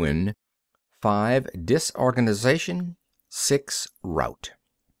 Ruin, 5. Disorganization, 6. Rout.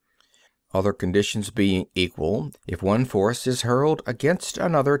 Other conditions being equal, if one force is hurled against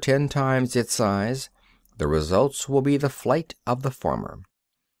another 10 times its size, the results will be the flight of the former.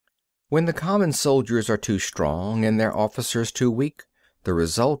 When the common soldiers are too strong and their officers too weak, the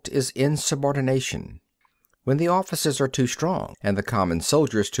result is insubordination. When the officers are too strong and the common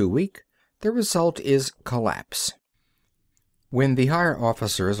soldiers too weak, the result is collapse. When the higher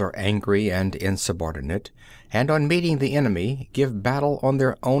officers are angry and insubordinate, and on meeting the enemy give battle on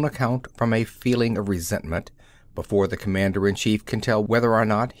their own account from a feeling of resentment, before the commander-in-chief can tell whether or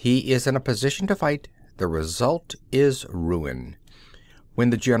not he is in a position to fight, the result is ruin. When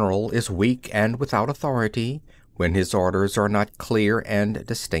the general is weak and without authority, when his orders are not clear and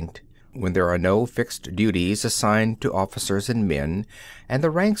distinct, when there are no fixed duties assigned to officers and men, and the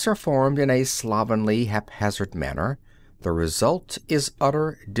ranks are formed in a slovenly, haphazard manner, the result is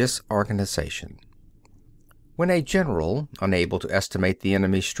utter disorganization. When a general, unable to estimate the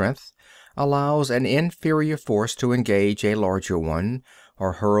enemy's strength, allows an inferior force to engage a larger one,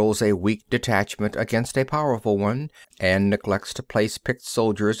 or hurls a weak detachment against a powerful one, and neglects to place picked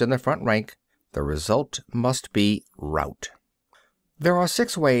soldiers in the front rank, the result must be rout. There are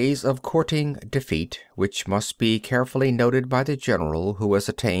 6 ways of courting defeat, which must be carefully noted by the general who has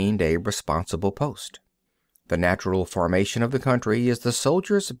attained a responsible post. The natural formation of the country is the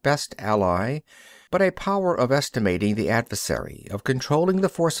soldier's best ally, but a power of estimating the adversary, of controlling the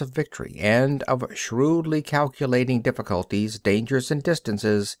force of victory, and of shrewdly calculating difficulties, dangers, and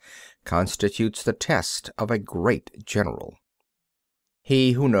distances, constitutes the test of a great general.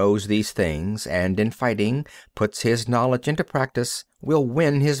 He who knows these things, and in fighting puts his knowledge into practice, will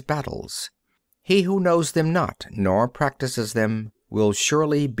win his battles. He who knows them not, nor practices them, will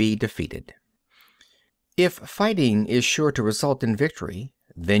surely be defeated. If fighting is sure to result in victory,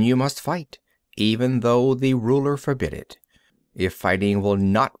 then you must fight, even though the ruler forbid it. If fighting will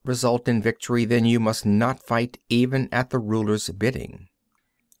not result in victory, then you must not fight, even at the ruler's bidding.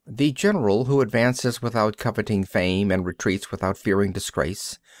 The general who advances without coveting fame and retreats without fearing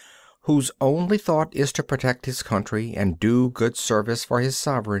disgrace, whose only thought is to protect his country and do good service for his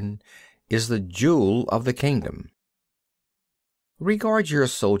sovereign, is the jewel of the kingdom. Regard your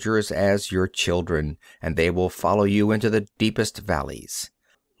soldiers as your children, and they will follow you into the deepest valleys.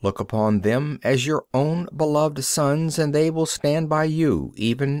 Look upon them as your own beloved sons, and they will stand by you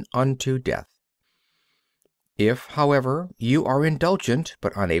even unto death. If, however, you are indulgent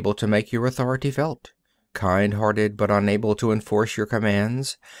but unable to make your authority felt, kind-hearted but unable to enforce your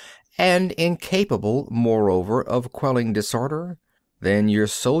commands, and incapable, moreover, of quelling disorder, then your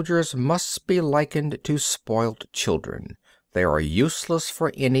soldiers must be likened to spoilt children. They are useless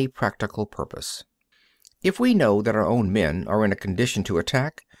for any practical purpose. If we know that our own men are in a condition to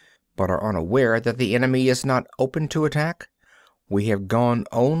attack, but are unaware that the enemy is not open to attack, we have gone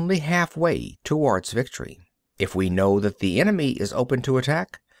only halfway towards victory. If we know that the enemy is open to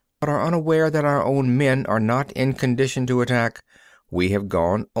attack, but are unaware that our own men are not in condition to attack, we have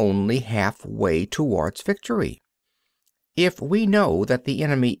gone only halfway towards victory. If we know that the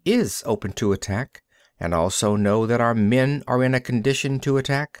enemy is open to attack, and also know that our men are in a condition to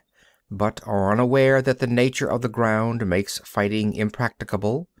attack, but are unaware that the nature of the ground makes fighting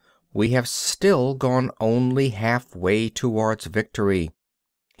impracticable, we have still gone only halfway towards victory.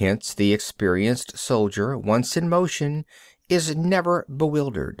 Hence the experienced soldier, once in motion, is never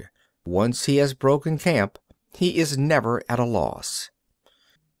bewildered. Once he has broken camp, he is never at a loss.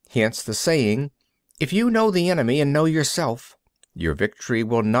 Hence the saying, if you know the enemy and know yourself, your victory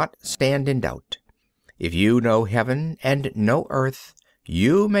will not stand in doubt. If you know heaven and know earth,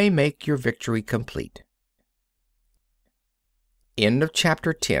 you may make your victory complete. End of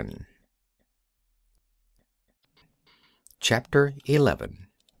chapter 10. Chapter 11.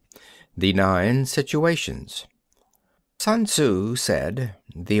 The 9 Situations. Sun Tzu said,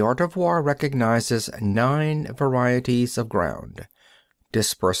 The art of war recognizes 9 varieties of ground: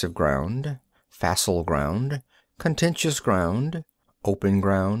 dispersive ground, facile ground, contentious ground, open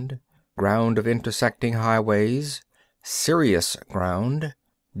ground, ground of intersecting highways, serious ground,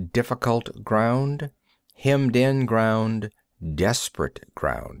 difficult ground, hemmed-in ground, desperate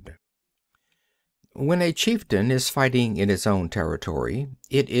ground. When a chieftain is fighting in his own territory,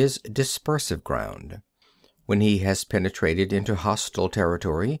 it is dispersive ground. When he has penetrated into hostile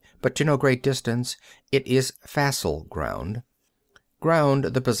territory, but to no great distance, it is facile ground. Ground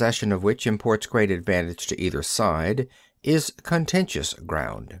the possession of which imports great advantage to either side is contentious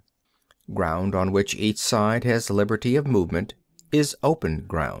ground. Ground on which each side has liberty of movement is open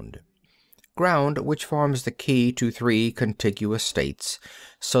ground. Ground which forms the key to 3 contiguous states,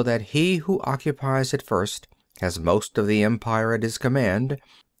 so that he who occupies it first has most of the empire at his command,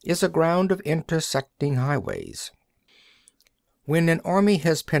 is a ground of intersecting highways. When an army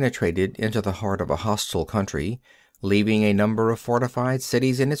has penetrated into the heart of a hostile country, leaving a number of fortified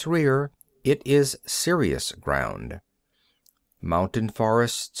cities in its rear, it is serious ground. Mountain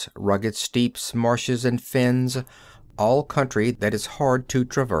forests, rugged steeps, marshes, and fens, all country that is hard to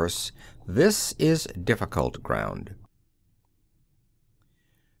traverse, this is difficult ground.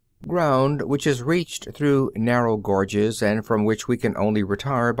 Ground which is reached through narrow gorges and from which we can only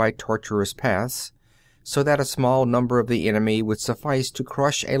retire by tortuous paths, so that a small number of the enemy would suffice to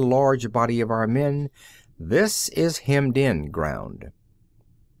crush a large body of our men, this is hemmed-in ground.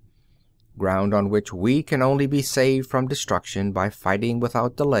 Ground on which we can only be saved from destruction by fighting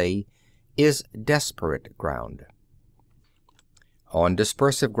without delay is desperate ground. On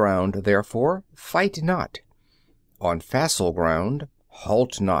dispersive ground, therefore, fight not. On facile ground,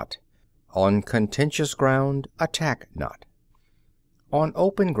 halt not. On contentious ground, attack not. On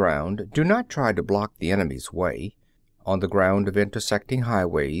open ground, do not try to block the enemy's way. On the ground of intersecting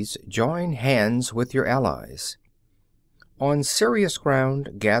highways, join hands with your allies. On serious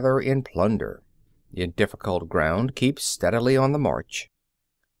ground, gather in plunder. In difficult ground, keep steadily on the march.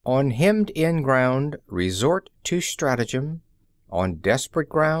 On hemmed-in ground, resort to stratagem. On desperate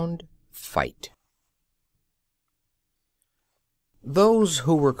ground, fight. Those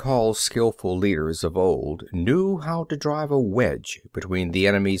who were called skillful leaders of old knew how to drive a wedge between the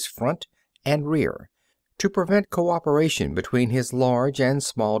enemy's front and rear, to prevent cooperation between his large and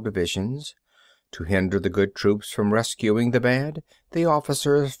small divisions, to hinder the good troops from rescuing the bad, the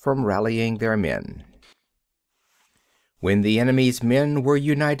officers from rallying their men. When the enemy's men were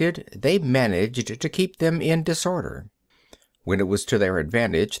united, they managed to keep them in disorder. When it was to their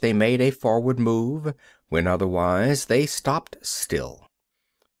advantage, they made a forward move; when otherwise, they stopped still.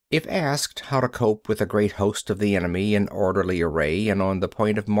 If asked how to cope with a great host of the enemy in orderly array and on the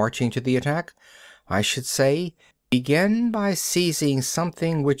point of marching to the attack, I should say, begin by seizing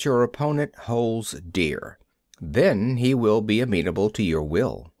something which your opponent holds dear. Then he will be amenable to your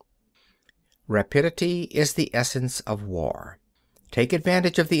will. Rapidity is the essence of war. Take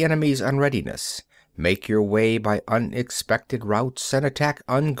advantage of the enemy's unreadiness. Make your way by unexpected routes and attack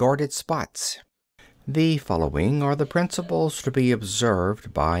unguarded spots. The following are the principles to be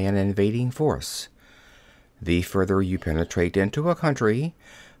observed by an invading force. The further you penetrate into a country,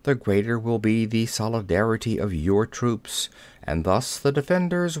 the greater will be the solidarity of your troops, and thus the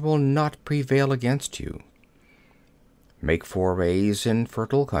defenders will not prevail against you. Make forays in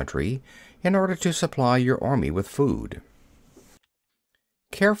fertile country in order to supply your army with food.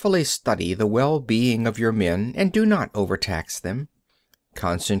 Carefully study the well-being of your men and do not overtax them.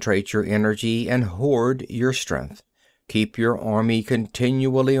 Concentrate your energy and hoard your strength. Keep your army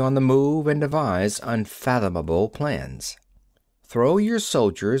continually on the move and devise unfathomable plans. Throw your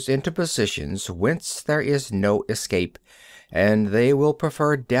soldiers into positions whence there is no escape, and they will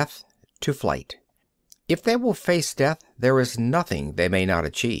prefer death to flight. If they will face death, there is nothing they may not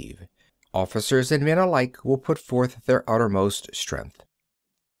achieve. Officers and men alike will put forth their uttermost strength.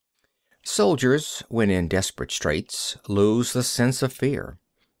 Soldiers, when in desperate straits, lose the sense of fear.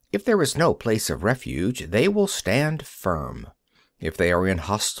 If there is no place of refuge, they will stand firm. If they are in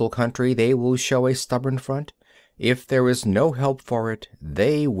hostile country, they will show a stubborn front. If there is no help for it,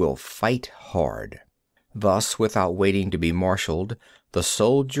 they will fight hard. Thus, without waiting to be marshaled, the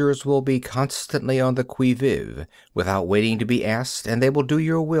soldiers will be constantly on the qui vive, without waiting to be asked, and they will do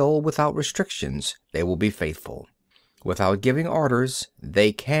your will without restrictions. They will be faithful. Without giving orders,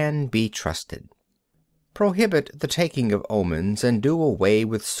 they can be trusted. Prohibit the taking of omens and do away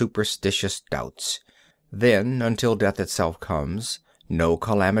with superstitious doubts. Then, until death itself comes, no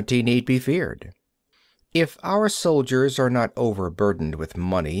calamity need be feared. If our soldiers are not overburdened with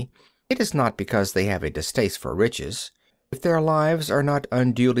money, it is not because they have a distaste for riches. If their lives are not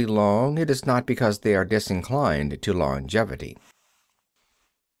unduly long, it is not because they are disinclined to longevity.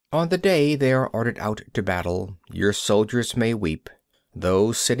 On the day they are ordered out to battle, your soldiers may weep,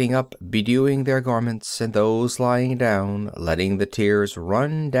 those sitting up bedewing their garments, and those lying down, letting the tears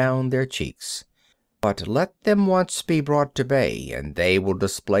run down their cheeks. But let them once be brought to bay, and they will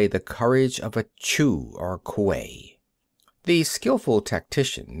display the courage of a Chu or Kuei. The skillful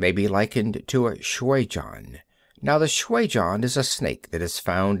tactician may be likened to a shuijan. Now the shuijan is a snake that is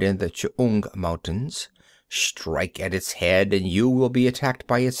found in the Chuang Mountains. Strike at its head, and you will be attacked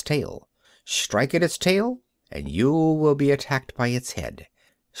by its tail. Strike at its tail, and you will be attacked by its head.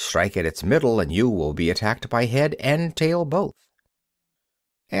 Strike at its middle, and you will be attacked by head and tail both.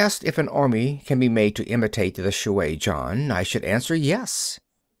 Asked if an army can be made to imitate the shuijan, I should answer yes.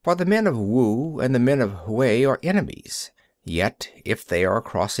 For the men of Wu and the men of Hui are enemies. Yet, if they are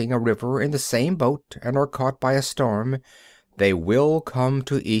crossing a river in the same boat and are caught by a storm, they will come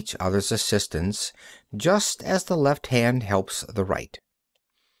to each other's assistance, just as the left hand helps the right.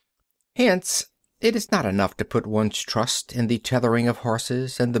 Hence, it is not enough to put one's trust in the tethering of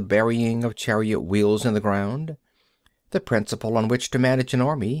horses and the burying of chariot wheels in the ground. The principle on which to manage an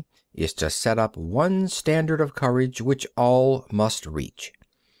army is to set up one standard of courage which all must reach.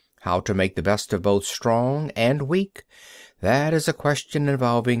 How to make the best of both strong and weak, that is a question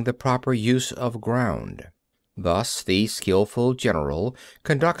involving the proper use of ground. Thus the skillful general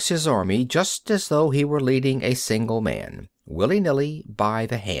conducts his army just as though he were leading a single man, willy-nilly by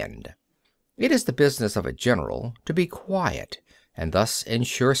the hand. It is the business of a general to be quiet and thus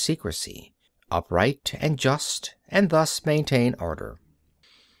ensure secrecy, upright and just, and thus maintain order.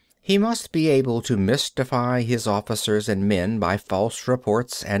 He must be able to mystify his officers and men by false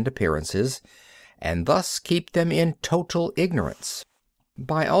reports and appearances, and thus keep them in total ignorance.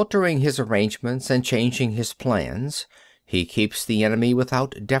 By altering his arrangements and changing his plans, he keeps the enemy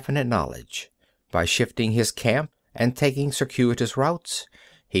without definite knowledge. By shifting his camp and taking circuitous routes,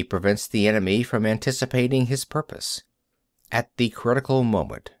 he prevents the enemy from anticipating his purpose. At the critical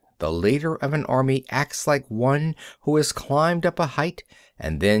moment, the leader of an army acts like one who has climbed up a height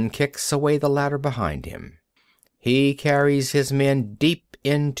and then kicks away the ladder behind him. He carries his men deep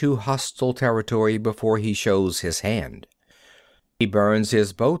into hostile territory before he shows his hand. He burns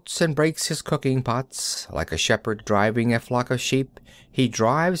his boats and breaks his cooking pots. Like a shepherd driving a flock of sheep, he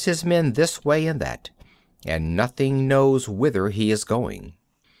drives his men this way and that, and nothing knows whither he is going.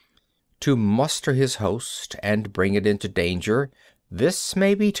 To muster his host and bring it into danger, this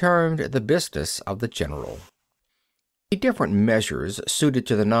may be termed the business of the general. The different measures suited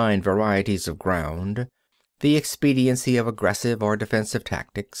to the 9 varieties of ground, the expediency of aggressive or defensive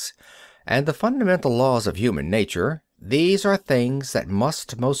tactics, and the fundamental laws of human nature, these are things that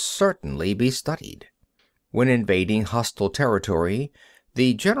must most certainly be studied. When invading hostile territory,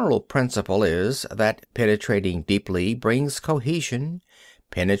 the general principle is that penetrating deeply brings cohesion,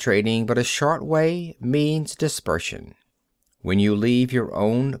 penetrating but a short way means dispersion. When you leave your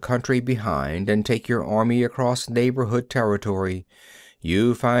own country behind and take your army across neighborhood territory,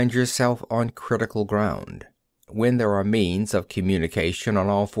 you find yourself on critical ground. When there are means of communication on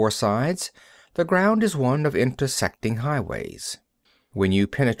all 4 sides, the ground is one of intersecting highways. When you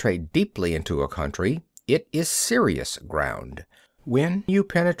penetrate deeply into a country, it is serious ground. When you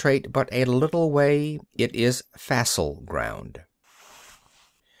penetrate but a little way, it is facile ground.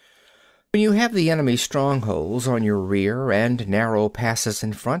 When you have the enemy's strongholds on your rear and narrow passes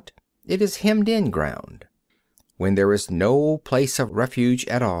in front, it is hemmed-in ground. When there is no place of refuge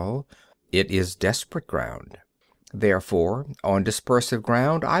at all, it is desperate ground. Therefore, on dispersive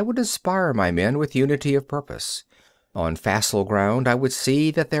ground I would inspire my men with unity of purpose. On facile ground I would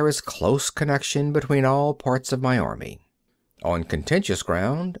see that there is close connection between all parts of my army. On contentious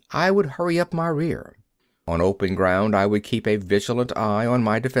ground I would hurry up my rear. On open ground I would keep a vigilant eye on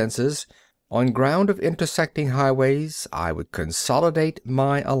my defenses. On ground of intersecting highways I would consolidate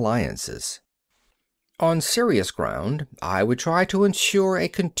my alliances. On serious ground I would try to ensure a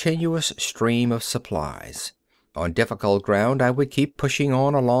continuous stream of supplies. On difficult ground I would keep pushing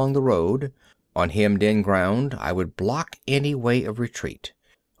on along the road. On hemmed-in ground I would block any way of retreat.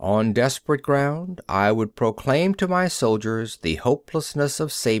 On desperate ground I would proclaim to my soldiers the hopelessness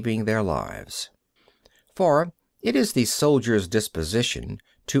of saving their lives. For it is the soldier's disposition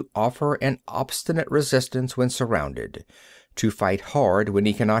to offer an obstinate resistance when surrounded, to fight hard when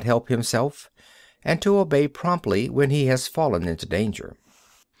he cannot help himself, and to obey promptly when he has fallen into danger.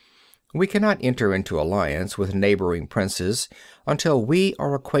 We cannot enter into alliance with neighboring princes until we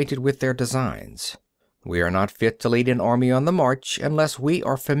are acquainted with their designs. We are not fit to lead an army on the march unless we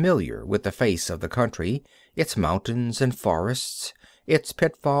are familiar with the face of the country, its mountains and forests, its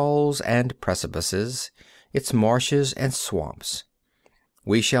pitfalls and precipices, its marshes and swamps.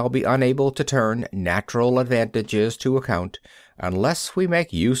 We shall be unable to turn natural advantages to account unless we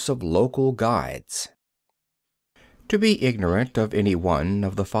make use of local guides. To be ignorant of any one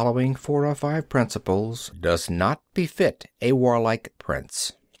of the following 4 or 5 principles does not befit a warlike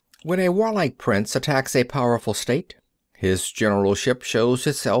prince. When a warlike prince attacks a powerful state, his generalship shows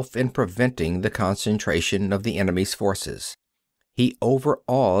itself in preventing the concentration of the enemy's forces. He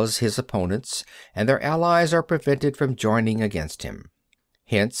overawes his opponents, and their allies are prevented from joining against him.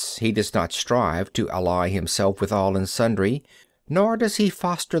 Hence, he does not strive to ally himself with all and sundry, nor does he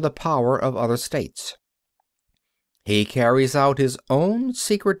foster the power of other states. He carries out his own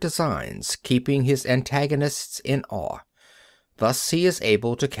secret designs, keeping his antagonists in awe. Thus he is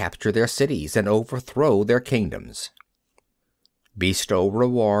able to capture their cities and overthrow their kingdoms. Bestow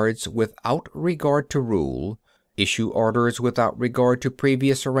rewards without regard to rule, issue orders without regard to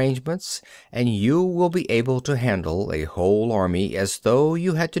previous arrangements, and you will be able to handle a whole army as though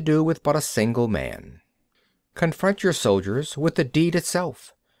you had to do with but a single man. Confront your soldiers with the deed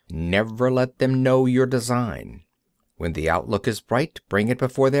itself. Never let them know your design. When the outlook is bright, bring it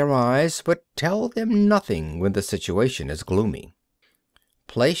before their eyes, but tell them nothing when the situation is gloomy.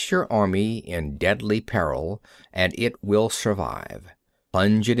 Place your army in deadly peril, and it will survive.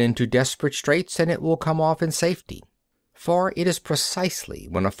 Plunge it into desperate straits, and it will come off in safety. For it is precisely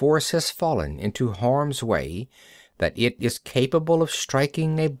when a force has fallen into harm's way that it is capable of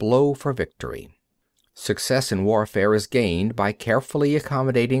striking a blow for victory. Success in warfare is gained by carefully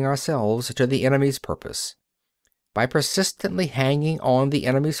accommodating ourselves to the enemy's purpose. By persistently hanging on the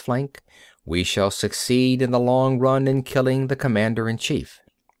enemy's flank, we shall succeed in the long run in killing the commander-in-chief.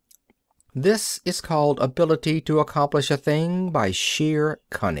 This is called ability to accomplish a thing by sheer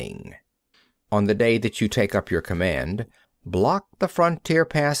cunning. On the day that you take up your command, block the frontier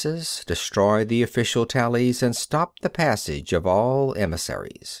passes, destroy the official tallies, and stop the passage of all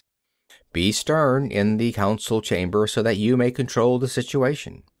emissaries. Be stern in the council chamber so that you may control the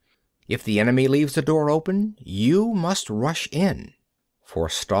situation. If the enemy leaves the door open, you must rush in.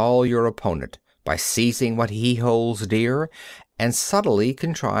 Forestall your opponent by seizing what he holds dear, and subtly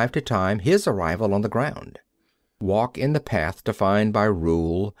contrive to time his arrival on the ground. Walk in the path defined by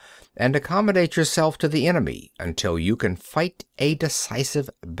rule, and accommodate yourself to the enemy until you can fight a decisive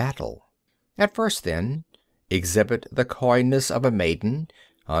battle. At first, then, exhibit the coyness of a maiden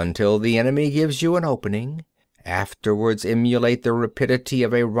until the enemy gives you an opening. Afterwards emulate the rapidity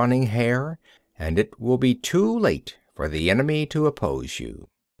of a running hare, and it will be too late for the enemy to oppose you.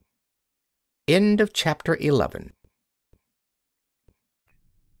 End of chapter 11.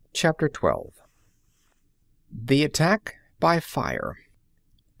 Chapter 12. The attack by fire.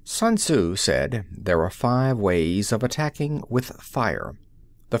 Sun Tzu said there are 5 ways of attacking with fire.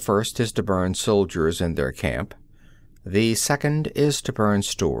 The first is to burn soldiers in their camp. The second is to burn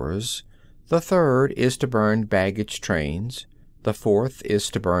stores. The third is to burn baggage trains. The fourth is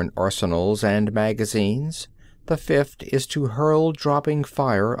to burn arsenals and magazines. The fifth is to hurl dropping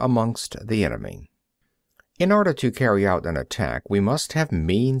fire amongst the enemy. In order to carry out an attack, we must have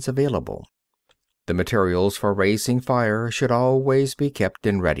means available. The materials for raising fire should always be kept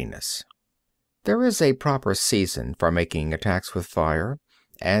in readiness. There is a proper season for making attacks with fire,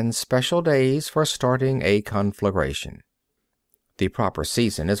 and special days for starting a conflagration. The proper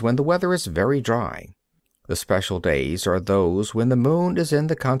season is when the weather is very dry. The special days are those when the moon is in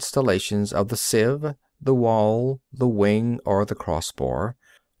the constellations of the sieve, the wall, the wing, or the crossbar,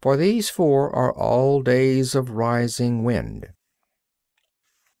 for these 4 are all days of rising wind.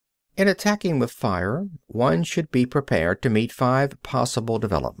 In attacking with fire, one should be prepared to meet 5 possible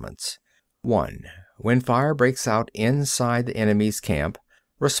developments. 1. When fire breaks out inside the enemy's camp,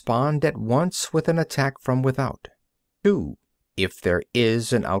 respond at once with an attack from without. 2. If there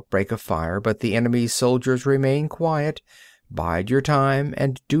is an outbreak of fire, but the enemy's soldiers remain quiet, bide your time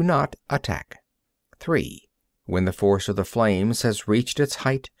and do not attack. 3. When the force of the flames has reached its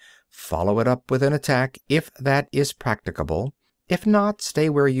height, follow it up with an attack if that is practicable. If not, stay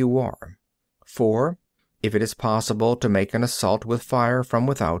where you are. 4. If it is possible to make an assault with fire from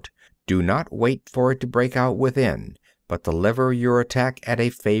without, do not wait for it to break out within, but deliver your attack at a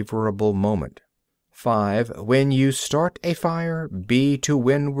favorable moment. 5. When you start a fire, be to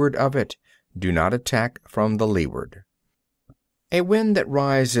windward of it. Do not attack from the leeward. A wind that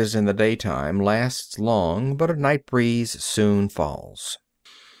rises in the daytime lasts long, but a night breeze soon falls.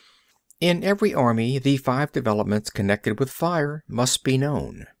 In every army, the 5 developments connected with fire must be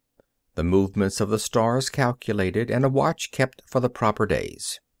known. The the movements of the stars calculated, and a watch kept for the proper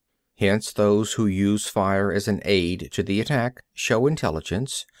days. Hence those who use fire as an aid to the attack show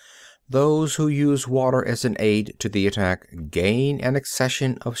intelligence. Those who use water as an aid to the attack gain an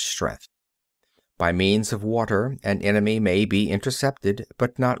accession of strength. By means of water, an enemy may be intercepted,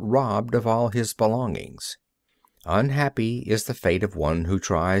 but not robbed of all his belongings. Unhappy is the fate of one who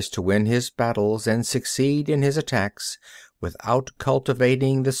tries to win his battles and succeed in his attacks without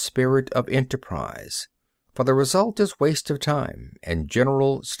cultivating the spirit of enterprise, for the result is waste of time and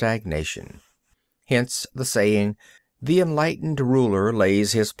general stagnation. Hence the saying, "The enlightened ruler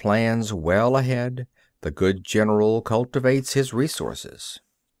lays his plans well ahead, the good general cultivates his resources."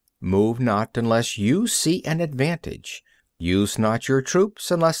 Move not unless you see an advantage. Use not your troops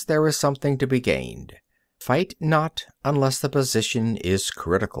unless there is something to be gained. Fight not unless the position is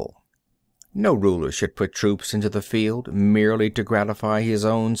critical. No ruler should put troops into the field merely to gratify his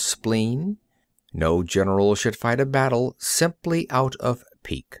own spleen. No general should fight a battle simply out of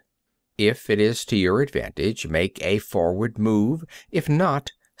pique. If it is to your advantage, make a forward move. If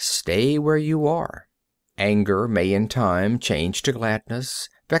not, stay where you are. Anger may in time change to gladness.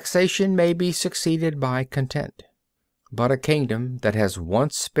 Vexation may be succeeded by content. But a kingdom that has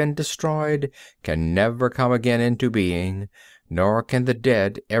once been destroyed can never come again into being, nor can the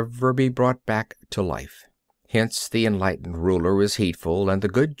dead ever be brought back to life. Hence the enlightened ruler is heedful, and the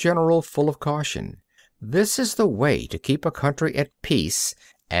good general full of caution. This is the way to keep a country at peace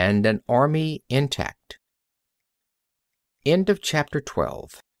and an army intact. End of chapter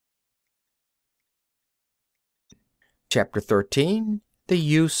 12. Chapter 13. The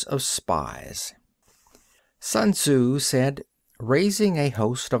use of spies. Sun Tzu said, "Raising a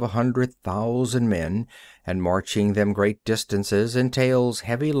host of 100,000 men and marching them great distances entails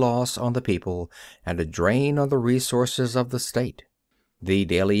heavy loss on the people and a drain on the resources of the state. The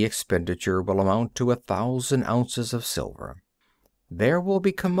daily expenditure will amount to 1,000 ounces of silver. There will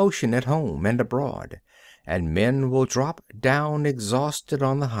be commotion at home and abroad, and men will drop down exhausted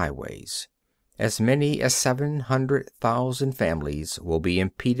on the highways. As many as 700,000 families will be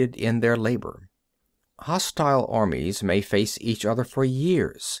impeded in their labor. Hostile armies may face each other for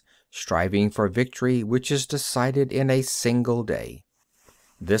years, striving for victory which is decided in a single day.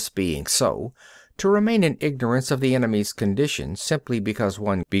 This being so, to remain in ignorance of the enemy's condition simply because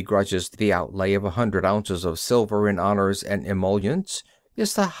one begrudges the outlay of 100 ounces of silver in honors and emoluments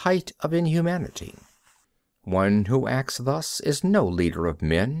is the height of inhumanity. One who acts thus is no leader of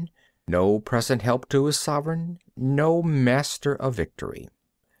men, no present help to his sovereign, no master of victory.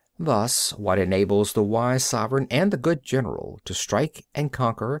 Thus, what enables the wise sovereign and the good general to strike and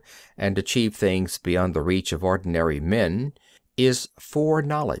conquer and achieve things beyond the reach of ordinary men is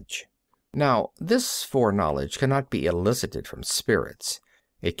foreknowledge. Now, this foreknowledge cannot be elicited from spirits.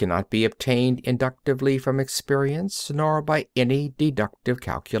 It cannot be obtained inductively from experience, nor by any deductive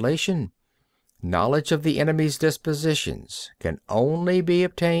calculation. Knowledge of the enemy's dispositions can only be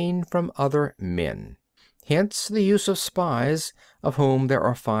obtained from other men. Hence the use of spies, of whom there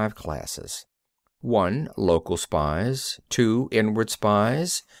are 5 classes. 1. Local spies. 2. Inward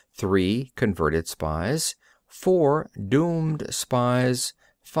spies. 3. Converted spies. 4. Doomed spies.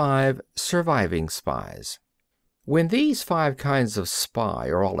 5. Surviving spies. When these 5 kinds of spy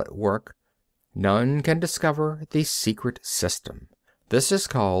are all at work, none can discover the secret system. This is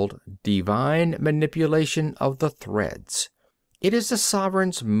called divine manipulation of the threads. It is the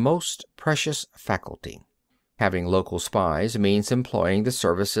sovereign's most precious faculty. Having local spies means employing the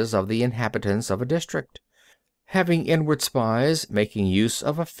services of the inhabitants of a district. Having inward spies, making use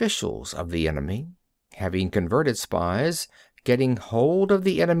of officials of the enemy. Having converted spies, getting hold of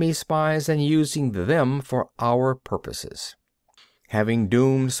the enemy's spies and using them for our purposes. Having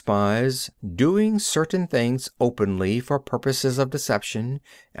doomed spies, doing certain things openly for purposes of deception,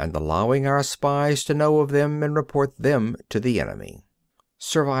 and allowing our spies to know of them and report them to the enemy.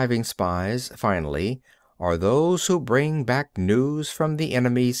 Surviving spies, finally, are those who bring back news from the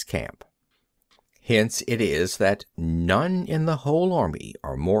enemy's camp. Hence it is that none in the whole army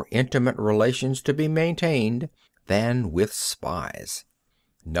are more intimate relations to be maintained than with spies.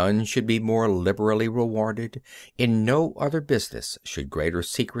 None should be more liberally rewarded. In no other business should greater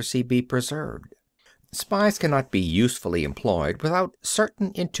secrecy be preserved. Spies cannot be usefully employed without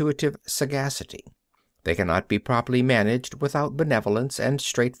certain intuitive sagacity. They cannot be properly managed without benevolence and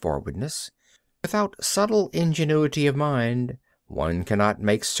straightforwardness. Without subtle ingenuity of mind, one cannot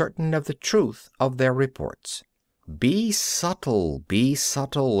make certain of the truth of their reports. Be subtle,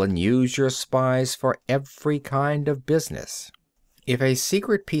 and use your spies for every kind of business. If a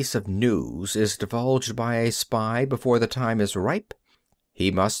secret piece of news is divulged by a spy before the time is ripe, he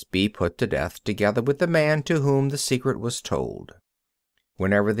must be put to death together with the man to whom the secret was told.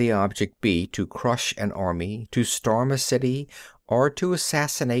 Whenever the object be to crush an army, to storm a city, or to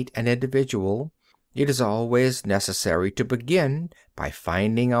assassinate an individual, it is always necessary to begin by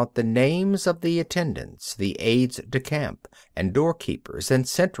finding out the names of the attendants, the aides de camp, and doorkeepers and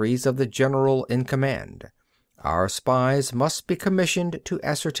sentries of the general in command. Our spies must be commissioned to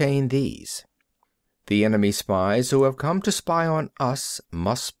ascertain these. The enemy spies who have come to spy on us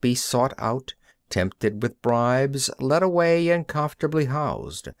must be sought out, tempted with bribes, led away, and comfortably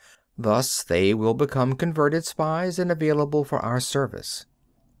housed. Thus they will become converted spies and available for our service.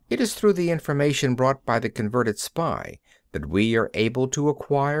 It is through the information brought by the converted spy that we are able to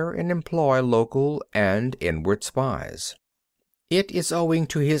acquire and employ local and inward spies. It is owing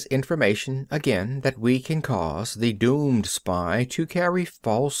to his information, again, that we can cause the doomed spy to carry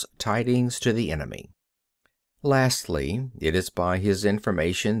false tidings to the enemy. Lastly, it is by his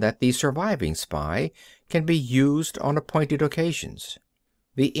information that the surviving spy can be used on appointed occasions.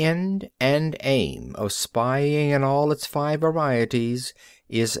 The end and aim of spying in all its 5 varieties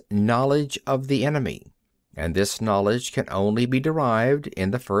is knowledge of the enemy, and this knowledge can only be derived, in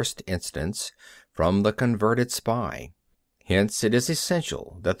the first instance, from the converted spy. Hence it is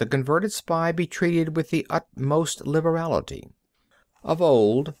essential that the converted spy be treated with the utmost liberality. Of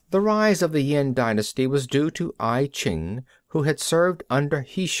old, the rise of the Yin dynasty was due to I Ching, who had served under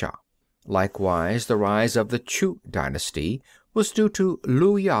Hsia. Likewise, the rise of the Chu dynasty was due to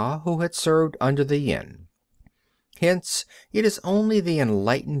Lu Ya, who had served under the Yin. Hence, it is only the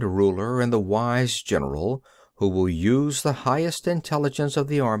enlightened ruler and the wise general who will use the highest intelligence of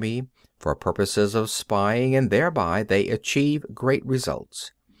the army for purposes of spying, and thereby they achieve great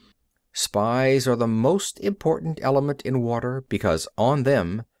results. Spies are the most important element in war, because on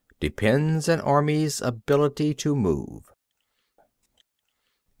them depends an army's ability to move.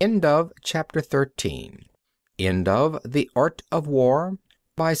 End of Chapter 13. End of The Art of War,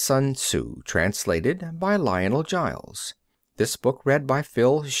 by Sun Tzu, translated by Lionel GILES. This book read by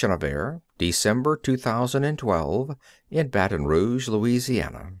Phil Chenevert, December 2012, in Baton Rouge,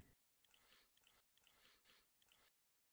 Louisiana.